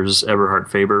bonkers Eberhard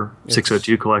Faber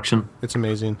 602 collection? It's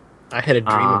amazing. I had a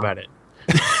dream about it.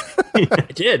 I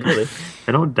did, really.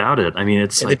 I don't doubt it. I mean,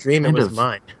 it's like the dream. It was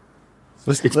mine.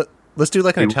 Let's do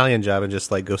like an Italian job and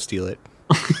just like go steal it.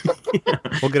 Yeah.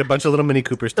 We'll get a bunch of little Mini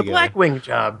Coopers together. The Blackwing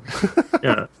job.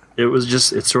 Yeah, it was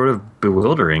just, it's sort of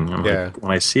bewildering. Like,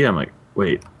 when I see it, I'm like,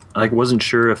 wait, I wasn't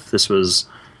sure if this was.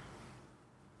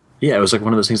 Yeah, it was like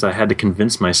one of those things that I had to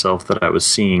convince myself that I was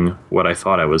seeing what I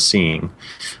thought I was seeing.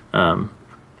 I'm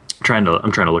trying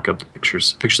to look up the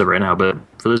pictures of it right now. But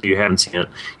for those of you who haven't seen it,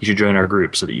 you should join our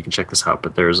group so that you can check this out.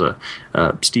 But there's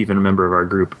Stephen, a member of our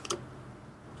group,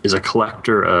 is a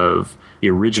collector of the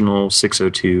original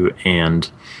 602 and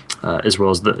as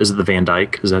well as the Van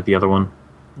Dyke. Is that the other one?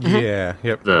 Yeah.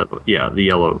 Yep. The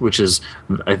yellow, which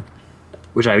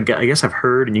I guess I've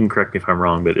heard, and you can correct me if I'm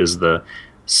wrong, but is the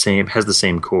same, has the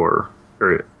same core,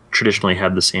 or traditionally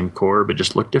had the same core but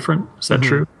just looked different. Is that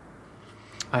true?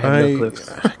 I have no clue.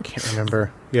 I can't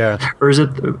remember. Yeah. Or is it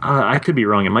I could be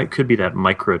wrong. Could be that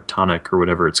Microtonic or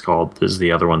whatever it's called is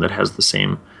the other one that has the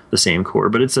same core,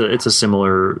 but it's a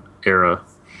similar era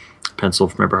pencil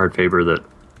from Eberhard Faber that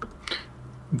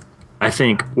I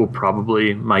think will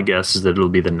probably, my guess is that it'll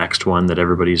be the next one that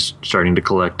everybody's starting to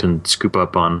collect and scoop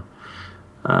up on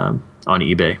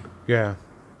eBay. Yeah.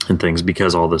 And things,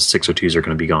 because all the 602s are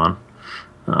going to be gone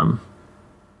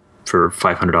for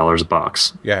 $500 a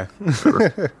box. Yeah.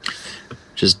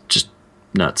 just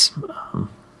nuts.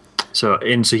 So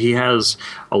he has,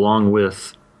 along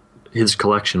with his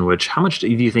collection, which, how much do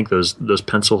you think those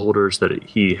pencil holders that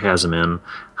he has them in,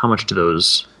 how much do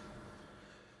those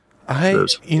I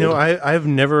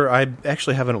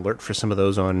actually have an alert for some of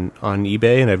those on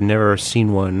eBay, and I've never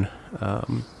seen one.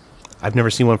 I've never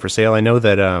seen one for sale. I know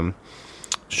that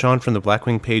Sean from the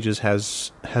Blackwing pages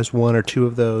has one or two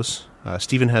of those.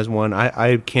 Steven has one.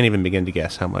 I can't even begin to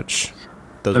guess how much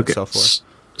those would sell for.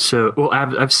 So, well,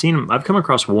 I've come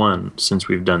across one since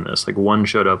we've done this. Like one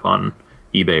showed up on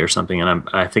eBay or something, and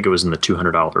I think it was in the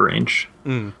 $200 range,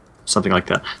 something like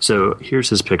that. So here's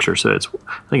his picture. So I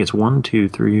think it's 1, 2,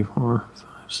 3, 4, 5,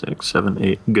 6, 7,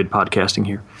 8. Good podcasting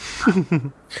here.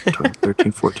 12,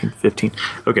 13, 14, 15.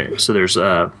 Okay, so there's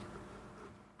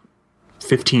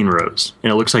 15 rows,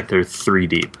 and it looks like they're 3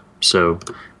 deep. So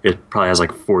it probably has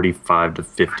like 45 to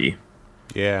 50.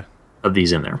 Yeah. Of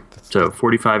these in there. So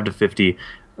 45 to 50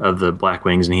 of the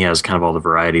Blackwings, and he has kind of all the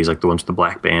varieties, like the ones with the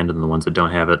black band and the ones that don't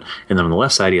have it. And then on the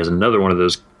left side, he has another one of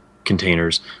those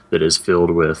containers that is filled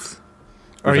with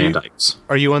Van Dykes.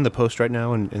 Are you on the post right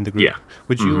now in the group? Yeah.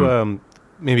 Would you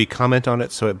maybe comment on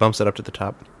it so it bumps it up to the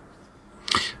top?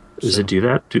 Does it do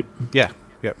that? Yeah.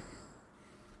 Yep.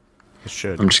 It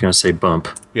should. I'm just going to say bump.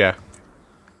 Yeah.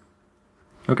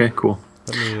 Okay, cool.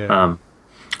 Let me,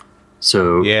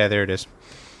 so yeah, there it is.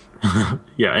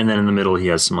 Yeah, and then in the middle he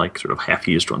has some like sort of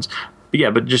half-used ones. But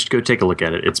yeah, but just go take a look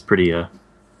at it. It's pretty.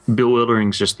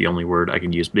 Bewildering's just the only word I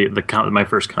can use. My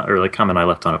first comment I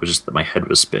left on it was just that my head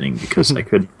was spinning because I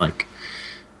couldn't like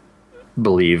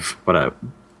believe what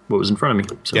was in front of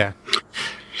me. So, yeah,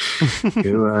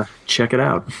 go check it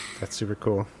out. That's super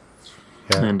cool.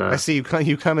 Yeah. And I see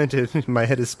you commented. My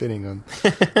head is spinning on.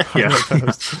 Yeah.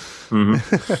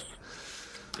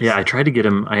 Yeah, I tried to get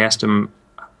him. I asked him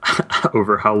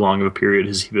over how long of a period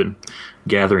has he been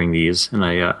gathering these, and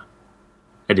I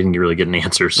didn't really get an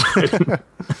answer. So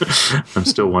I'm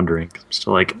still wondering. I'm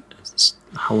still like,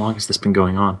 how long has this been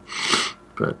going on?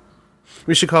 But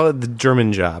we should call it the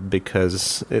German job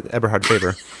because Eberhard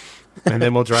Faber, and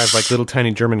then we'll drive like little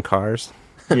tiny German cars.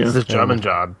 Yeah. It's a German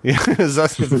job. Yeah, we'll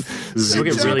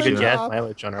get really good gas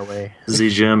mileage on our way. The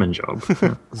German job.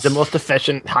 The most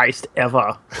efficient heist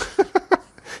ever.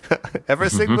 Every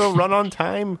signal run on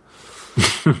time.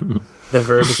 The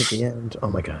verb is at the end. Oh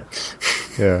my god.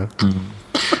 Yeah.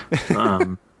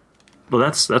 Well,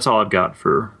 that's all I've got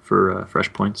for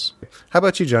Fresh Points. How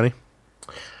about you, Johnny?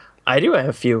 I do have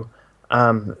a few.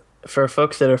 For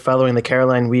folks that are following the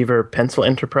Caroline Weaver pencil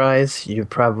enterprise, you've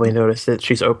probably noticed that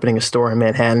she's opening a store in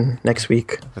Manhattan next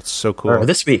week. That's so cool. Or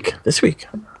this week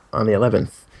on the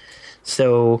 11th.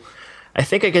 So I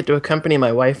think I get to accompany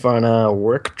my wife on a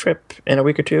work trip in a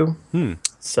week or two.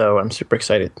 So I'm super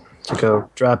excited to go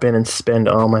drop in and spend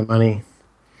all my money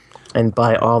and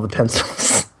buy all the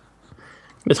pencils.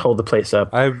 Just hold the place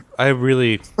up. I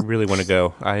really, really want to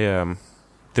go.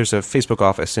 There's a Facebook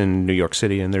office in New York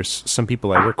City, and there's some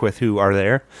people I work with who are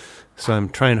there. So I'm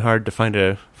trying hard to find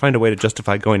a way to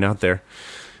justify going out there.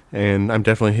 And I'm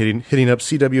definitely hitting up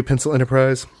CW Pencil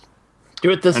Enterprise. Do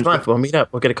it this month. We'll meet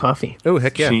up. We'll get a coffee. Oh,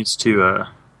 heck yeah. She needs to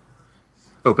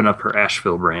open up her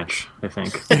Asheville branch, I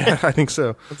think. Yeah, I think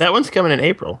so. That one's coming in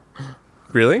April.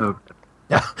 Really? Oh,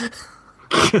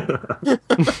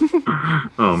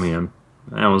 oh man.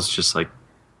 I was just like,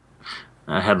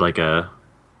 I had like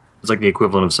it's like the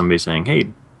equivalent of somebody saying, hey,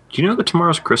 do you know that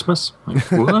tomorrow's Christmas? Like,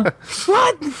 what?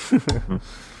 What?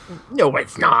 No,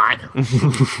 it's not.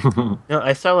 No,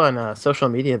 I saw on social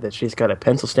media that she's got a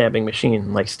pencil stamping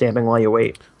machine, like stamping while you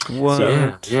wait. What?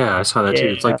 So, yeah, I saw that too.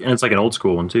 It's like an old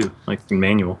school one too, like the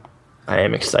manual. I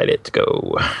am excited to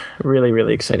go. Really,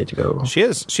 really excited to go. She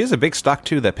has a big stock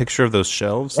too. That picture of those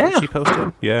shelves that she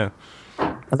posted. Yeah.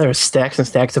 There are stacks and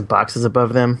stacks of boxes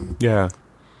above them. Yeah.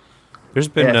 There's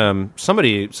been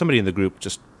somebody in the group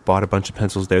just bought a bunch of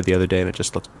pencils there the other day, and it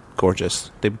just looked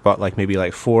gorgeous. They bought maybe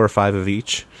 4 or 5 of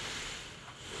each.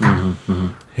 Mm-hmm.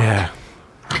 Yeah.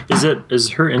 Is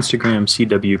her Instagram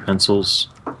CW Pencils?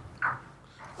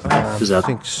 I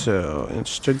think so.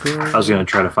 Instagram. I was going to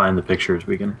try to find the pictures.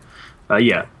 We can.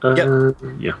 Yeah. Yep.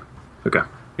 Yeah. Okay.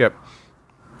 Yep.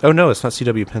 Oh no, it's not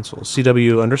CW Pencils.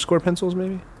 CW _pencils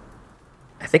maybe.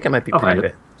 I think it might be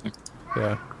private.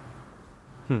 Yeah.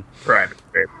 Private.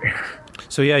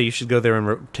 So yeah, you should go there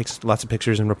and take lots of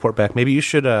pictures and report back. Maybe you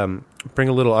should bring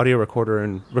a little audio recorder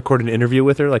and record an interview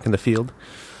with her, like in the field.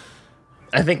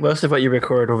 I think most of what you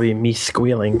record will be me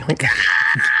squealing. Like,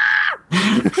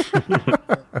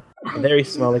 a very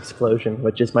small explosion,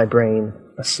 which is my brain.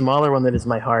 A smaller one that is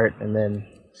my heart, and then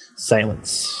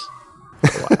silence.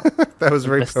 That was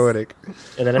very poetic.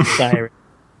 And then a siren.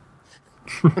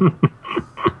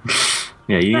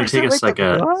 Yeah, you need to take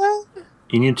us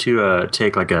You need to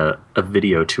take like a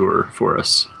video tour for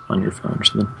us on your phone or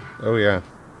something. Oh yeah.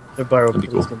 I borrow a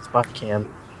policeman's spot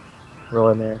cam. Roll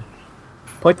in there.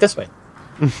 Point this way.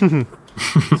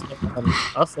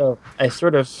 Also, I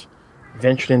sort of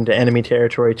ventured into enemy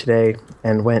territory today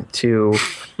and went to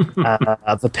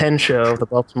the pen show, the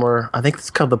Baltimore. I think it's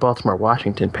called the Baltimore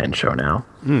Washington Pen Show now.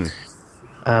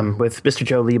 with Mr.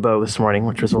 Joe Lebo this morning,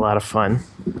 which was a lot of fun.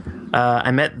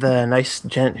 I met the nice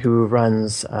gent who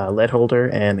runs Lead Holder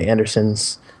and the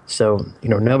Andersons. So,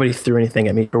 nobody threw anything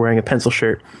at me for wearing a pencil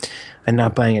shirt and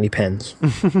not buying any pens.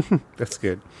 That's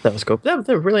good. That was cool.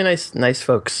 They're really nice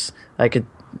folks. I could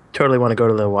totally want to go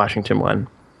to the Washington one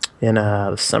in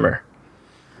the summer.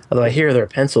 Although I hear there are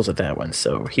pencils at that one,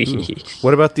 so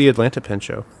What about the Atlanta Pen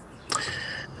Show?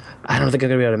 I don't think I'm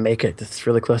going to be able to make it. It's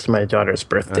really close to my daughter's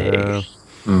birthday.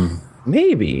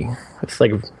 Maybe. It's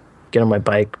like get on my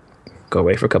bike, go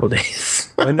away for a couple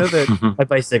days. I know that. My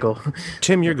bicycle.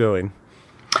 Tim, you're going.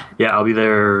 Yeah, I'll be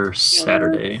there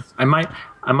Saturday. I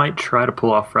might try to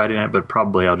pull off Friday night, but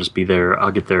probably I'll just be there.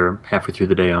 I'll get there halfway through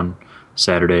the day on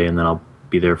Saturday, and then I'll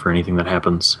be there for anything that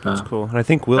happens. That's cool. And I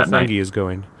think Will Fungi is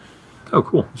going. Oh,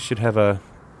 cool. We should have a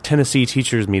Tennessee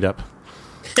teachers meetup.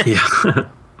 Yeah.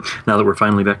 Now that we're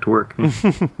finally back to work. Can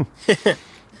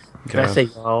I say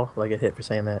y'all? Will I get hit for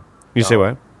saying that? You say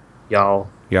what? Y'all.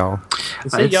 Y'all.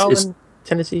 Is it y'all in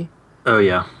Tennessee? Oh,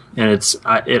 yeah. And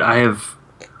I have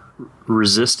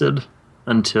resisted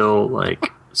until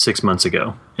like 6 months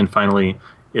ago. And finally,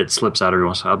 it slips out every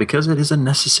once in a while because it is a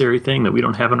necessary thing that we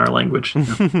don't have in our language.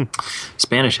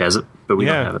 Spanish has it, but we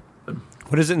don't have it.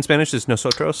 What is it in Spanish? Is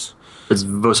nosotros? It's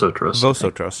vosotros.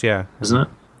 Vosotros, yeah. Isn't it?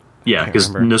 Yeah, because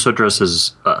nosotros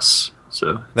is us.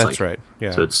 So that's right.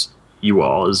 Yeah. So it's you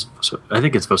all is. I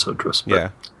think it's vosotros.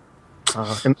 Yeah.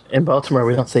 In Baltimore,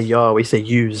 we don't say y'all. We say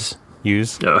yous.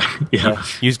 Yous. Oh, yeah.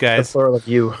 Yous guys. The plural of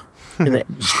you.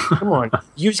 Come on,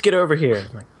 yous get over here.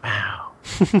 I'm like, wow.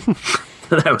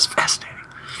 That was fascinating.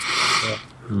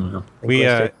 Yeah. We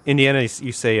Indiana,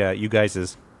 you say you guys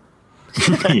is.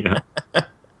 Yeah.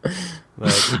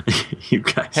 Like, you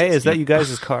guys. Hey, is that you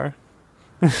guys' car?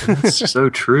 That's so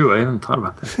true. I haven't thought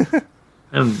about that.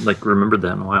 I haven't remembered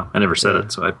that in a while. I never said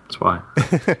it, so that's why.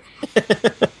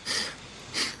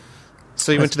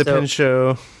 So you went to the pen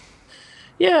show.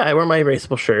 Yeah, I wore my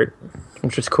erasable shirt,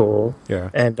 which was cool.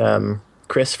 Yeah. And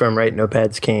Chris from Write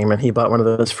Notepads came, and he bought one of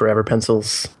those forever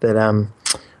pencils that I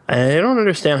don't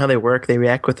understand how they work. They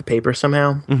react with the paper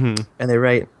somehow, and they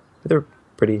write. They're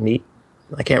pretty neat.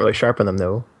 I can't really sharpen them,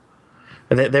 though.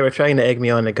 They were trying to egg me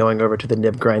on to going over to the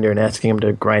nib grinder and asking him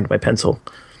to grind my pencil.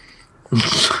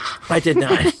 I did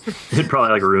not. It'd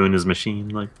probably ruin his machine.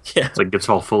 Yeah. It's gets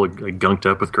all full of gunked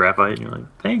up with graphite, and you're like,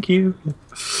 thank you.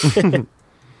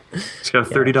 It's got a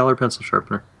 $30 pencil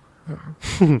sharpener.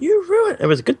 You ruined it. It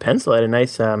was a good pencil. It had a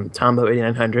nice Tombow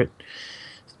 8900.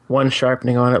 One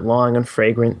sharpening on it, long and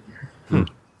fragrant.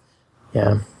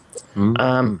 Yeah.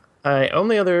 My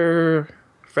only other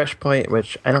fresh point,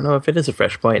 which I don't know if it is a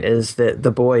fresh point, is that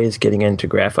the boy is getting into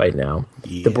graphite now.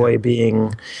 Yeah. The boy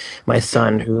being my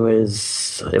son, who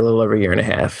is a little over a year and a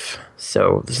half.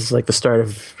 So this is the start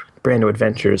of brand new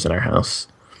adventures in our house.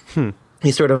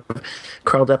 He sort of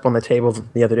curled up on the table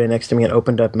the other day next to me and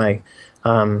opened up my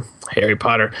Harry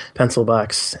Potter pencil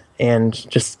box and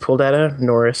just pulled out a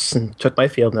Norris and took my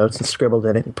field notes and scribbled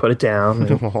in it and put it down.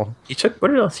 And he took,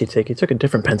 what else did he take? He took a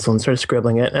different pencil and started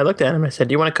scribbling it. And I looked at him and I said,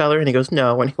 do you want a color? And he goes,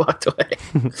 no, when he walked away.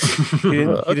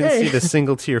 You didn't see the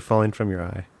single tear falling from your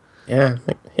eye. Yeah.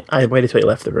 I waited till he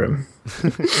left the room.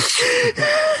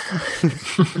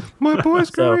 My boy's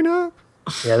growing up.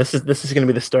 Yeah, this is going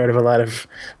to be the start of a lot of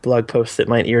blog posts that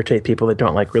might irritate people that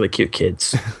don't like really cute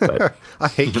kids. But I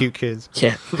hate cute kids.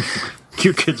 Yeah.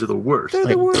 Cute kids are the worst. They're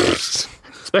the worst.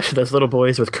 Especially those little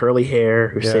boys with curly hair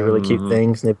who say really cute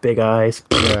things and they have big eyes.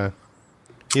 Yeah.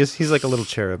 He's like a little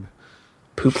cherub.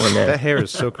 Poop on that. That hair is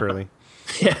so curly.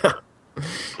 Yeah.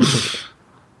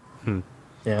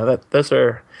 Yeah, those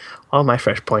are all my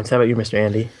fresh points. How about you, Mr.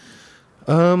 Andy?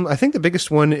 I think the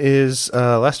biggest one is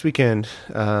last weekend.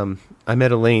 I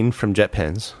met Elaine from Jet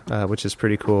Pens, which is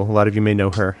pretty cool. A lot of you may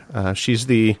know her. She's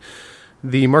the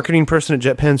marketing person at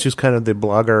Jet Pens, who's kind of the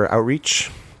blogger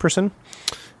outreach person,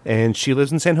 and she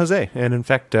lives in San Jose. And in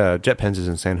fact, Jet Pens is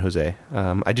in San Jose.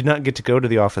 I did not get to go to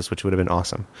the office, which would have been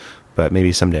awesome, but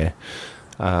maybe someday.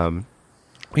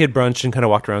 We had brunch and kind of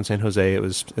walked around San Jose. It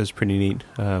was pretty neat.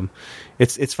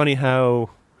 It's funny how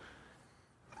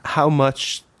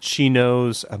much she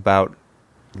knows about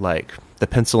the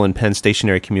pencil and pen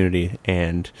stationery community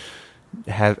and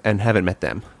haven't met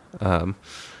them.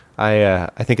 I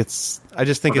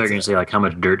just think they're going to say how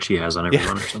much dirt she has on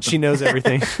everyone or something. She knows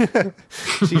everything.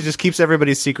 She just keeps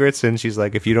everybody's secrets, and she's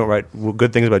like, if you don't write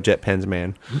good things about Jet Pens,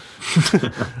 man,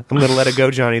 I'm going to let it go,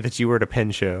 Johnny, that you were at a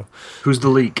pen show. Who's the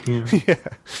leak? Yeah.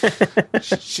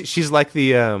 She's like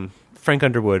the Frank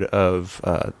Underwood of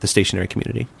the stationery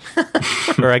community.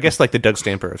 Or I guess like the Doug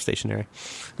Stamper of stationery.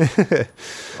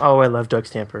 Oh, I love Doug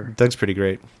Stamper. Doug's pretty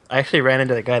great. I actually ran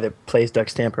into the guy that plays Doug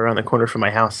Stamper around the corner from my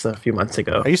house a few months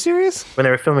ago. Are you serious? When they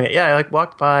were filming it. Yeah, I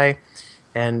walked by,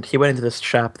 and he went into this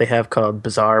shop they have called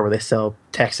Bazaar where they sell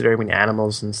taxidermy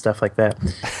animals and stuff like that.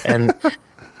 And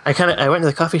I went to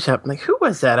the coffee shop. I'm like, who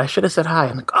was that? I should have said hi.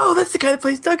 I'm like, oh, that's the guy that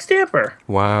plays Doug Stamper.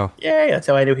 Wow. Yeah, that's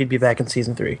how I knew he'd be back in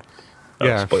season 3. Oh,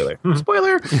 yeah. Spoiler.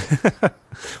 Spoiler.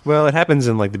 Well, it happens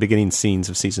in like the beginning scenes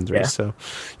of season 3, so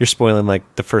you're spoiling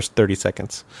like the first 30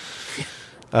 seconds.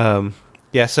 So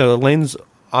Elaine's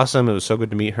awesome. It was so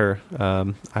good to meet her.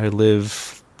 I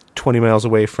live 20 miles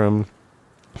away from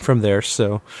there,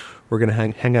 so we're gonna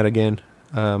hang out again.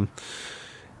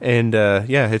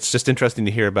 It's just interesting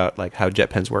to hear about like how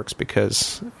JetPens works,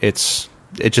 because it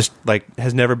just like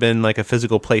has never been like a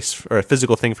physical place or a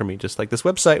physical thing for me. Just like this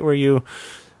website where you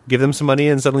give them some money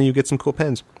and suddenly you get some cool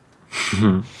pens.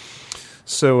 Mm-hmm.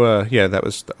 So that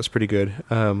was pretty good.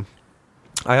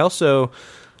 I also,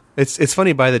 it's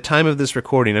funny, by the time of this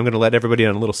recording, I'm going to let everybody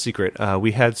on a little secret.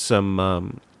 We had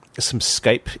some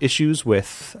Skype issues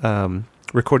with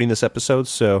recording this episode.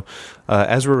 So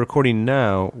as we're recording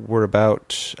now, we're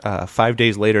about 5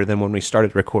 days later than when we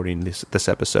started recording this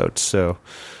episode. So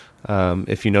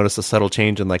if you notice a subtle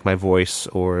change in like my voice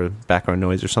or background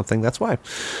noise or something, that's why.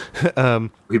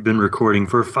 We've been recording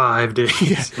for 5 days.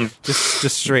 Yeah,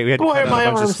 just straight. We had Boy, my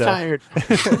arm's tired.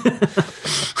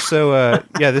 So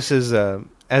this is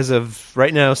as of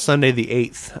right now, Sunday the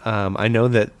 8th. I know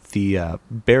that the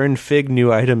Baron Fig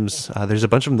new items, there's a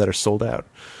bunch of them that are sold out.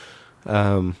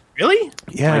 Really?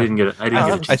 Yeah, I didn't get it. I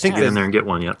didn't get in there and get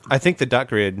one yet. I think the dot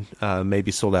grid may be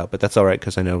sold out, but that's all right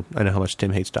because I know how much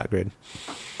Tim hates dot grid.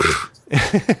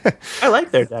 I like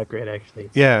their dot grid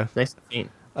actually. Yeah, nice to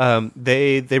paint.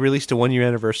 They released a 1-year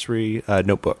anniversary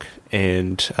notebook,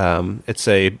 and it's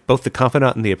both the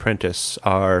Confidant and the Apprentice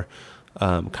are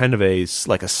kind of a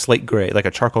slate gray, like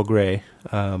a charcoal gray,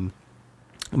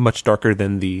 much darker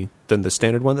than the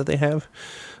standard one that they have.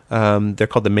 They're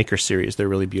called the Maker series. They're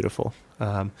really beautiful.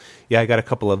 I got a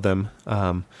couple of them.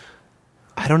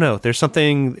 I don't know. There's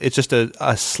something. It's just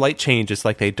a slight change. It's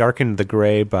like they darkened the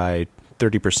gray by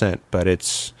 30%, but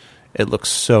it looks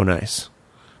so nice.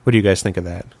 What do you guys think of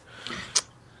that?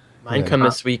 Mine come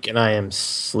this week, and I am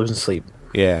losing sleep.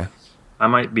 Yeah, I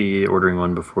might be ordering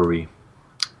one before we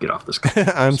get off this call.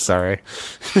 I'm sorry.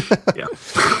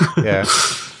 Yeah.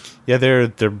 Yeah, they're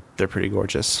pretty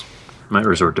gorgeous. Might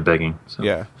resort to begging. So.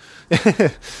 Yeah.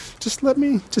 just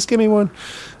give me one.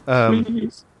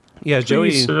 Please. Yeah,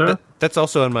 Joey. Please, that's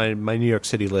also on my New York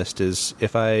City list. Is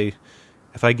if I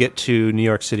get to New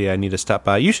York City, I need to stop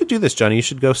by. You should do this, Johnny. You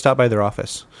should go stop by their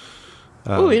office.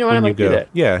 Oh, you know what? I might do that.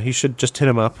 Yeah, you should just hit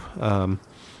them up.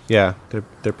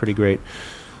 They're pretty great.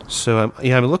 So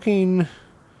I'm looking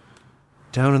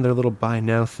down in their little buy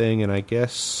now thing, and I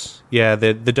guess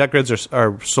the dot grids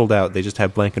are sold out. They just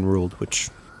have blank and ruled, which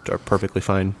are perfectly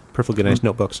fine, perfectly nice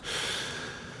notebooks.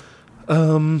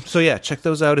 Check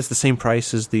those out. It's the same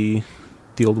price as the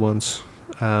old ones.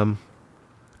 I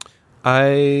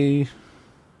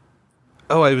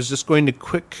was just going to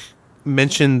quick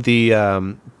mention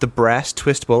the brass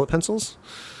twist bullet pencils.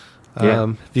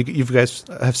 You guys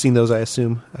have seen those, I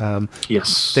assume.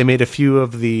 Yes, they made a few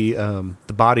of the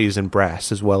bodies in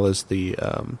brass as well as the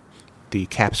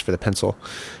caps for the pencil,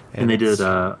 and they did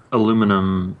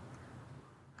aluminum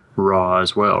raw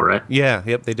as well, right? Yeah,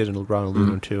 yep, they did a raw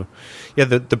aluminum too. Yeah,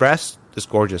 the brass is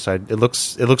gorgeous. It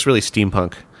looks really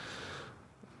steampunk.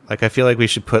 Like I feel like we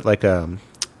should put like a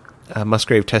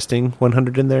Musgrave Testing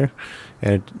 100 in there,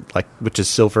 and which is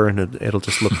silver, and it'll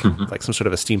just look like some sort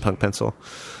of a steampunk pencil.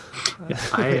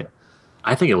 Yeah,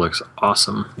 I think it looks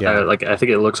awesome. Yeah. I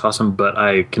think it looks awesome, but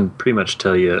I can pretty much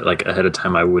tell you ahead of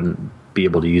time I wouldn't be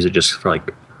able to use it just for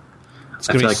it's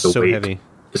gonna be so heavy.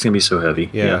 It's gonna be so heavy.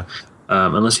 Yeah.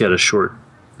 Unless you had a short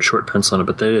pencil on it,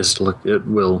 but it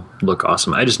will look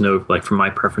awesome. I just know from my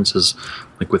preferences,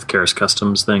 with Karas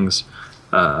Customs things,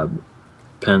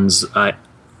 pens,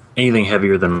 anything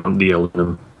heavier than the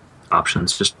aluminum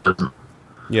options just doesn't.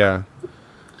 Yeah.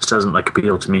 Just doesn't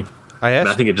appeal to me.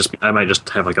 I think I might just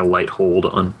have a light hold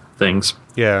on things.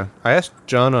 Yeah, I asked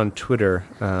John on Twitter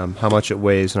how much it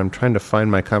weighs, and I'm trying to find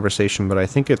my conversation, but I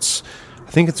think it's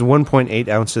 1.8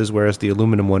 ounces, whereas the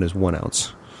aluminum one is 1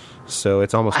 ounce. So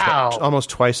it's almost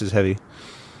twice as heavy.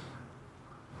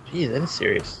 Gee, that is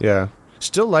serious. Yeah,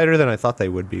 still lighter than I thought they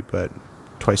would be, but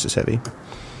twice as heavy.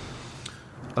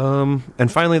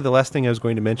 And finally, the last thing I was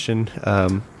going to mention.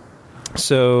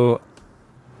 So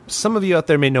some of you out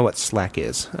there may know what Slack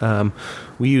is.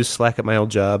 We use Slack at my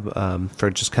old job for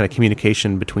just kind of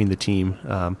communication between the team.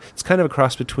 It's kind of a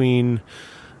cross between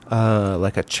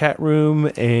like a chat room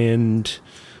and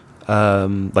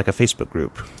like a Facebook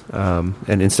group,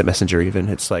 and instant messenger even.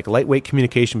 It's like lightweight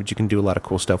communication, but you can do a lot of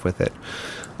cool stuff with it.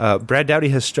 Brad Dowdy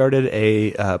has started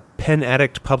a Pen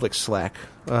Addict public Slack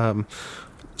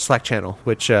channel,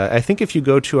 which I think if you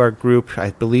go to our group,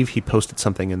 I believe he posted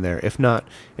something in there. If not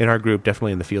in our group,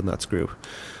 definitely in the Field Nuts group.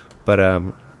 But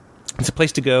it's a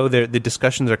place to go. The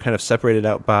discussions are kind of separated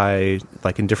out by,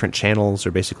 like, in different channels,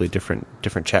 or basically different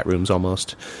chat rooms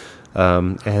almost.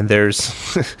 And there's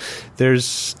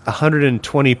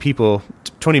 120 people,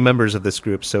 20 members of this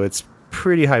group, so it's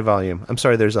pretty high volume. I'm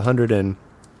sorry, there's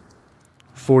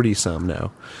 140 some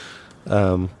now.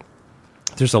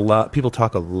 There's a lot. People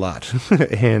talk a lot,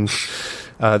 and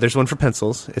there's one for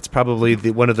pencils. It's probably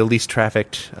one of the least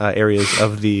trafficked areas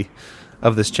of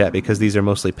this chat, because these are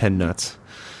mostly pen nuts.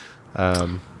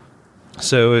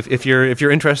 So if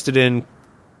you're interested in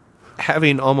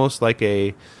having almost like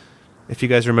a, if you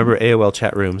guys remember AOL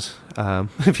chat rooms,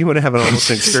 if you want to have an almost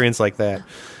an experience like that,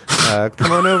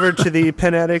 come on over to the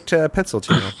Pen Addict pencil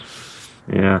channel.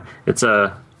 Yeah, it's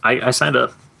I signed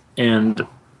up, and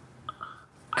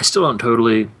I still don't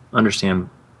totally understand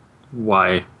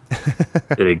why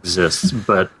it exists,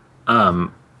 but I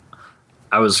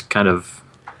was kind of,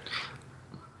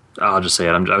 I'll just say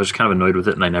it, I was kind of annoyed with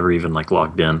it, and I never even like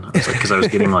logged in. I was like, because I was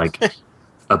getting like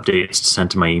updates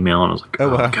sent to my email, and I was like, oh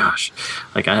wow. Gosh,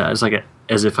 like I was like,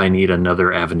 as if I need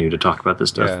another avenue to talk about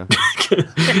this stuff.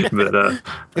 Yeah. But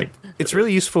it's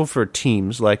really useful for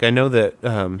teams. Like, I know that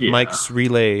Mike's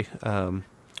Relay.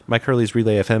 Mike Hurley's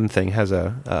Relay FM thing has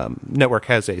a network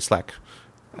has a Slack,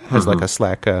 like a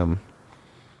Slack.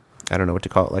 I don't know what to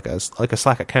call it, like a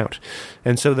Slack account,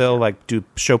 and so they'll like do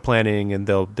show planning, and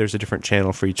there's a different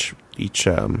channel for each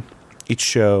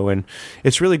show, and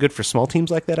it's really good for small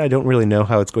teams like that. I don't really know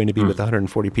how it's going to be with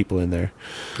 140 people in there.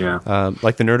 Yeah,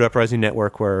 like the Nerd Uprising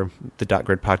Network, where the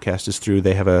 .grid podcast is through.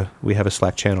 We have a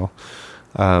Slack channel,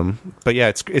 but yeah,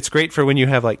 it's great for when you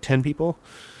have like 10 people.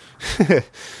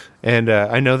 And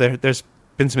I know there's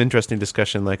been some interesting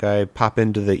discussion. Like, I pop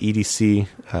into the EDC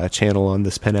channel on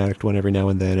this Pen Addict one every now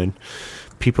and then, and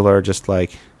people are just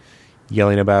like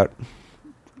yelling about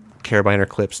carabiner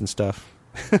clips and stuff.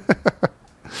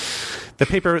 The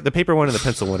paper one and the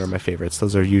pencil one are my favorites.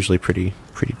 Those are usually pretty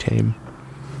tame.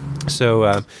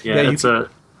 So it's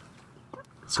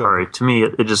sorry, to me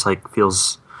it just like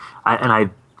feels. I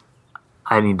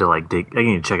need to like dig. I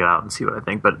need to check it out and see what I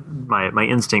think. But my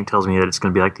instinct tells me that it's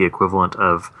going to be like the equivalent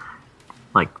of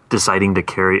like deciding to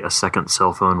carry a second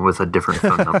cell phone with a different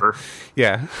phone number.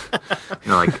 Yeah,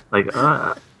 like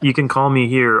you can call me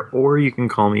here, or you can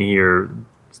call me here.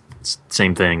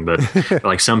 Same thing, but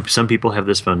like some people have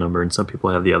this phone number and some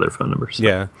people have the other phone number. So.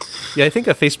 Yeah. I think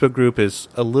a Facebook group is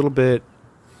a little bit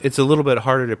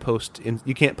harder to post.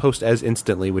 You can't post as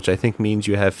instantly, which I think means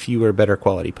you have fewer, better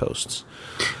quality posts.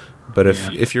 But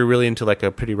if you're really into like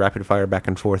a pretty rapid fire back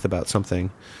and forth about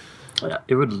something,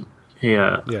 it would.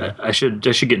 Yeah. I should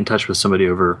get in touch with somebody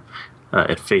over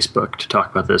at Facebook to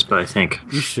talk about this. But I think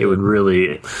it would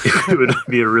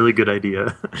be a really good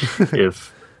idea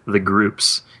if the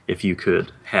groups, if you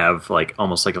could have like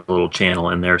almost like a little channel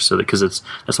in there, so that, because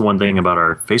that's the one thing about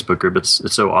our Facebook group.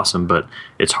 It's so awesome, but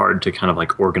it's hard to kind of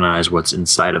like organize what's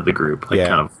inside of the group, like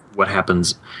kind of what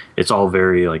happens. It's all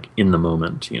very like in the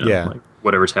moment, like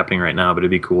whatever's happening right now. But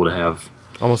it'd be cool to have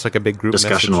almost like a big group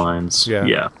discussion message. lines.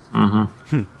 Yeah.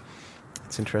 Mm-hmm.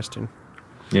 It's interesting.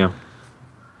 Yeah.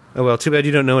 Oh well, too bad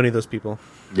you don't know any of those people.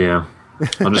 Yeah.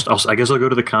 I guess I'll go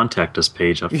to the contact us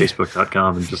page on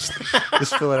facebook.com and just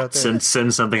fill it out there.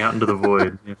 Send something out into the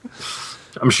void. Yeah.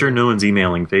 I'm sure no one's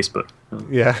emailing Facebook.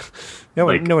 Yeah. No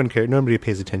one cares. Nobody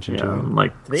pays attention to them.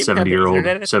 Like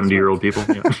 70-year-old people.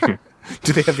 Yeah.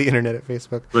 Do they have the internet at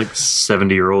Facebook? Like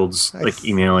 70-year-olds like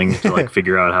emailing to like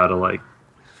figure out how to like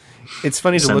it's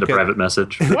funny to send look a private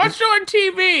message. What's on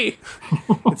TV?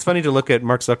 It's funny to look at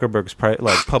Mark Zuckerberg's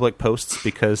public posts,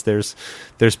 because there's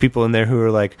people in there who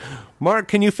are like, Mark,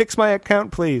 can you fix my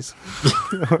account, please?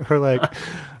 Or like,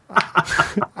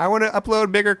 I want to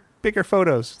upload bigger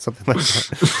photos, something like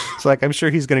that. So like, I'm sure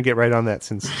he's going to get right on that,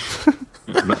 since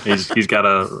he's got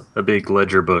a big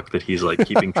ledger book that he's like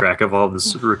keeping track of all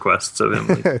the requests of him.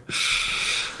 Like,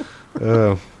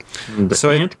 oh,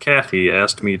 so Aunt Kathy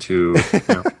asked me to.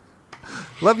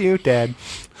 Love you, Dad.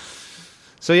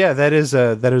 So yeah,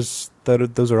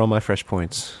 those are all my fresh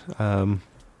points, and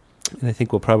I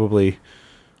think we'll probably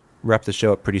wrap the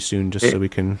show up pretty soon, just so we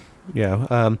can Yeah.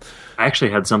 I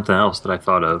actually had something else that I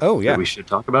thought of that we should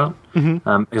talk about.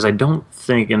 Because I don't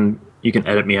think, and you can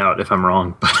edit me out if I'm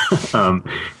wrong, but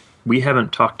we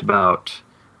haven't talked about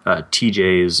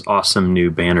TJ's awesome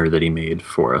new banner that he made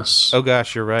for us. Oh,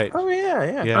 gosh, you're right. Oh,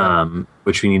 yeah.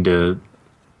 Which we need to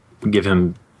give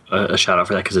him a shout out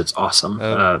for that because it's awesome.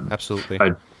 Absolutely.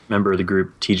 I member of the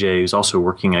group, TJ, who's also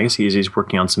working, I guess he's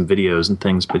working on some videos and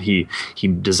things, but he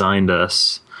designed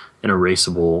us an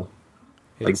erasable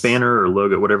banner or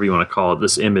logo, whatever you want to call it,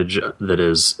 this image that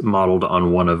is modeled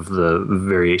on one of the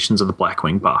variations of the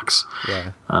Blackwing box.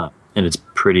 Yeah. And it's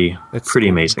pretty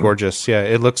amazing. Gorgeous. Yeah.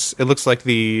 It looks like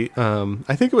the,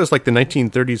 I think it was like the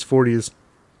 1930s, 40s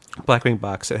Blackwing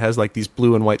box. It has like these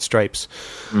blue and white stripes.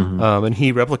 And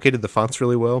he replicated the fonts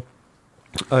really well.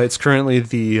 It's currently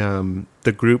the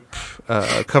group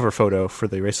cover photo for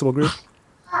the Erasable group.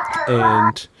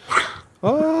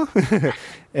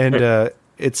 And,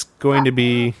 it's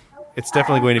definitely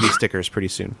going to be stickers pretty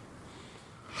soon.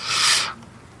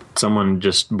 Someone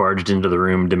just barged into the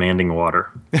room demanding water.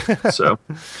 So,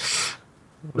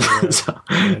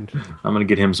 I'm going to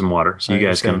get him some water. So you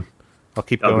guys can... I'll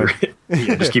keep going.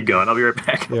 Just keep going. I'll be right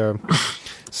back. Yeah.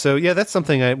 So, that's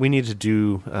something we need to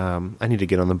do. I need to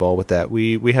get on the ball with that.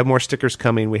 We have more stickers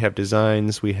coming. We have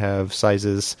designs. We have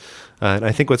sizes. And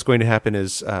I think what's going to happen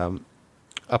is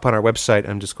up on our website,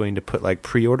 I'm just going to put like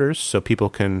pre-orders so people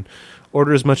can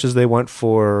order as much as they want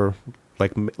for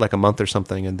like a month or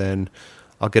something. And then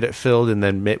I'll get it filled, and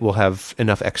then we'll have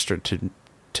enough extra to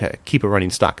keep a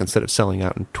running stock instead of selling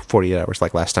out in 48 hours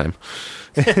like last time.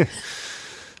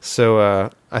 So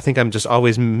I think I'm just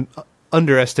always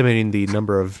underestimating the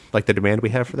number of the demand we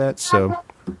have for that. So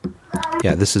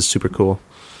yeah, this is super cool.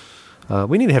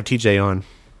 We need to have TJ on.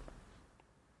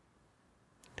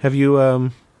 Have you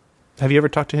ever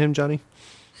talked to him, Johnny?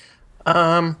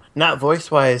 Not voice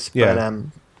wise, but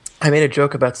I made a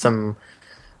joke about some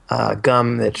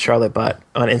gum that Charlotte bought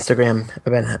on Instagram.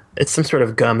 It's some sort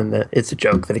of gum, and it's a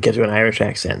joke that it gives you an Irish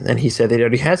accent. And he said that he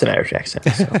already has an Irish accent.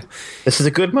 So this is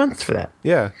a good month for that.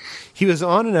 Yeah, he was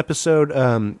on an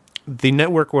episode. The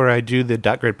network where I do the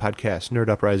 .grid podcast, Nerd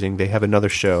Uprising, they have another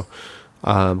show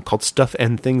called Stuff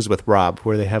and Things with Rob,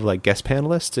 where they have guest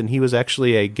panelists, and he was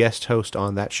actually a guest host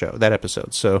on that show, that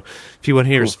episode. So if you want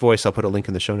to hear his voice, I'll put a link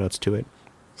in the show notes to it.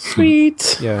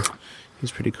 Sweet. Yeah.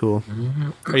 He's pretty cool.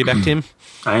 Are you back, Tim?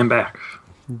 I am back.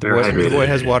 The boy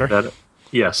has water?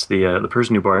 Yes, the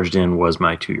person who barged in was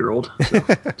my 2-year-old, so,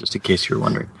 just in case you're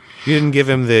wondering. You didn't give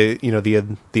him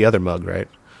the other mug, right?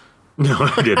 No,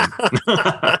 I didn't.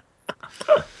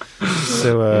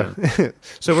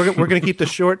 So we're going to keep this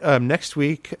short. Next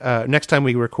week, next time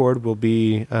we record will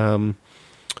be a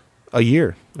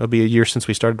year. It'll be a year since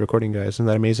we started recording, guys. Isn't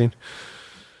that amazing?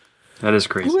 That is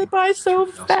crazy. It went by so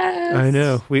fast. I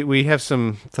know. We have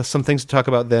some things to talk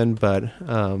about then, but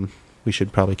we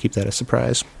should probably keep that a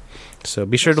surprise. So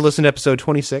be sure to listen to episode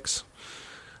 26.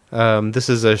 This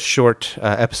is a short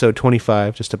episode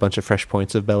 25, just a bunch of fresh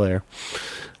points of Bel Air.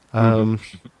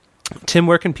 Tim,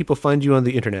 where can people find you on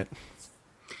the internet?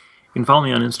 You can follow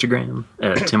me on Instagram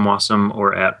at Tim Wassum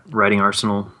or at Writing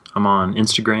Arsenal. I'm on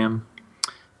Instagram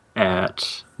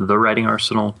at The Writing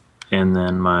Arsenal, and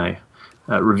then my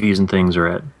reviews and things are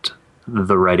at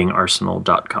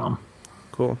thewritingarsenal.com.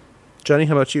 Cool. Johnny,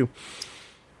 how about you?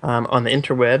 On the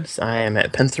interwebs, I am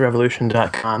at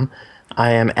pensarevolution.com.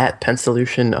 I am at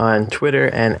Pensolution on Twitter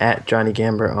and at Johnny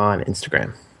Gamber on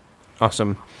Instagram.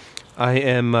 Awesome. I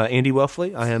am Andy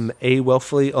Welfley. I am A.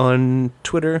 Welfley on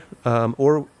Twitter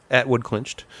or at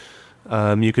Woodclinched.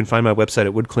 You can find my website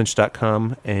at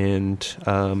woodclinched.com, and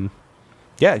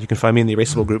you can find me in the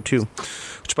Erasable group too.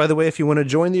 Which, by the way, if you want to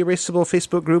join the Erasable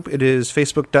Facebook group, it is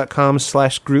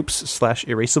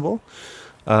facebook.com/groups/erasable.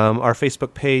 Our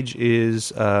Facebook page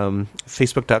is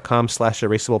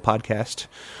facebook.com/erasable podcast.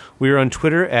 We are on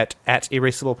Twitter at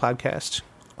erasable podcast,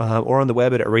 or on the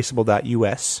web at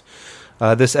erasable.us.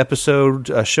 This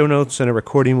episode, show notes and a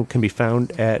recording can be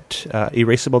found at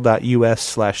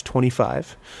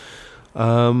erasable.us/25.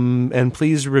 And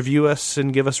please review us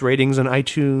and give us ratings on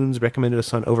iTunes, recommend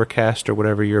us on Overcast or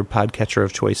whatever your podcatcher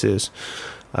of choice is.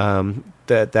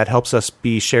 That helps us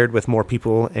be shared with more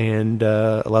people and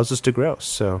allows us to grow.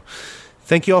 So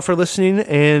thank you all for listening,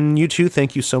 and you too,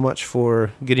 thank you so much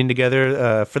for getting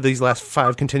together for these last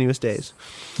 5 continuous days.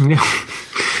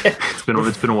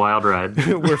 It's been a wild ride.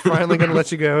 We're finally going to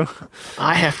let you go.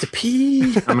 I have to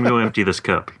pee. I'm going to go empty this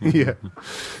cup. Yeah.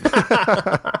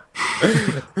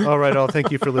 All right, all. Thank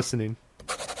you for listening.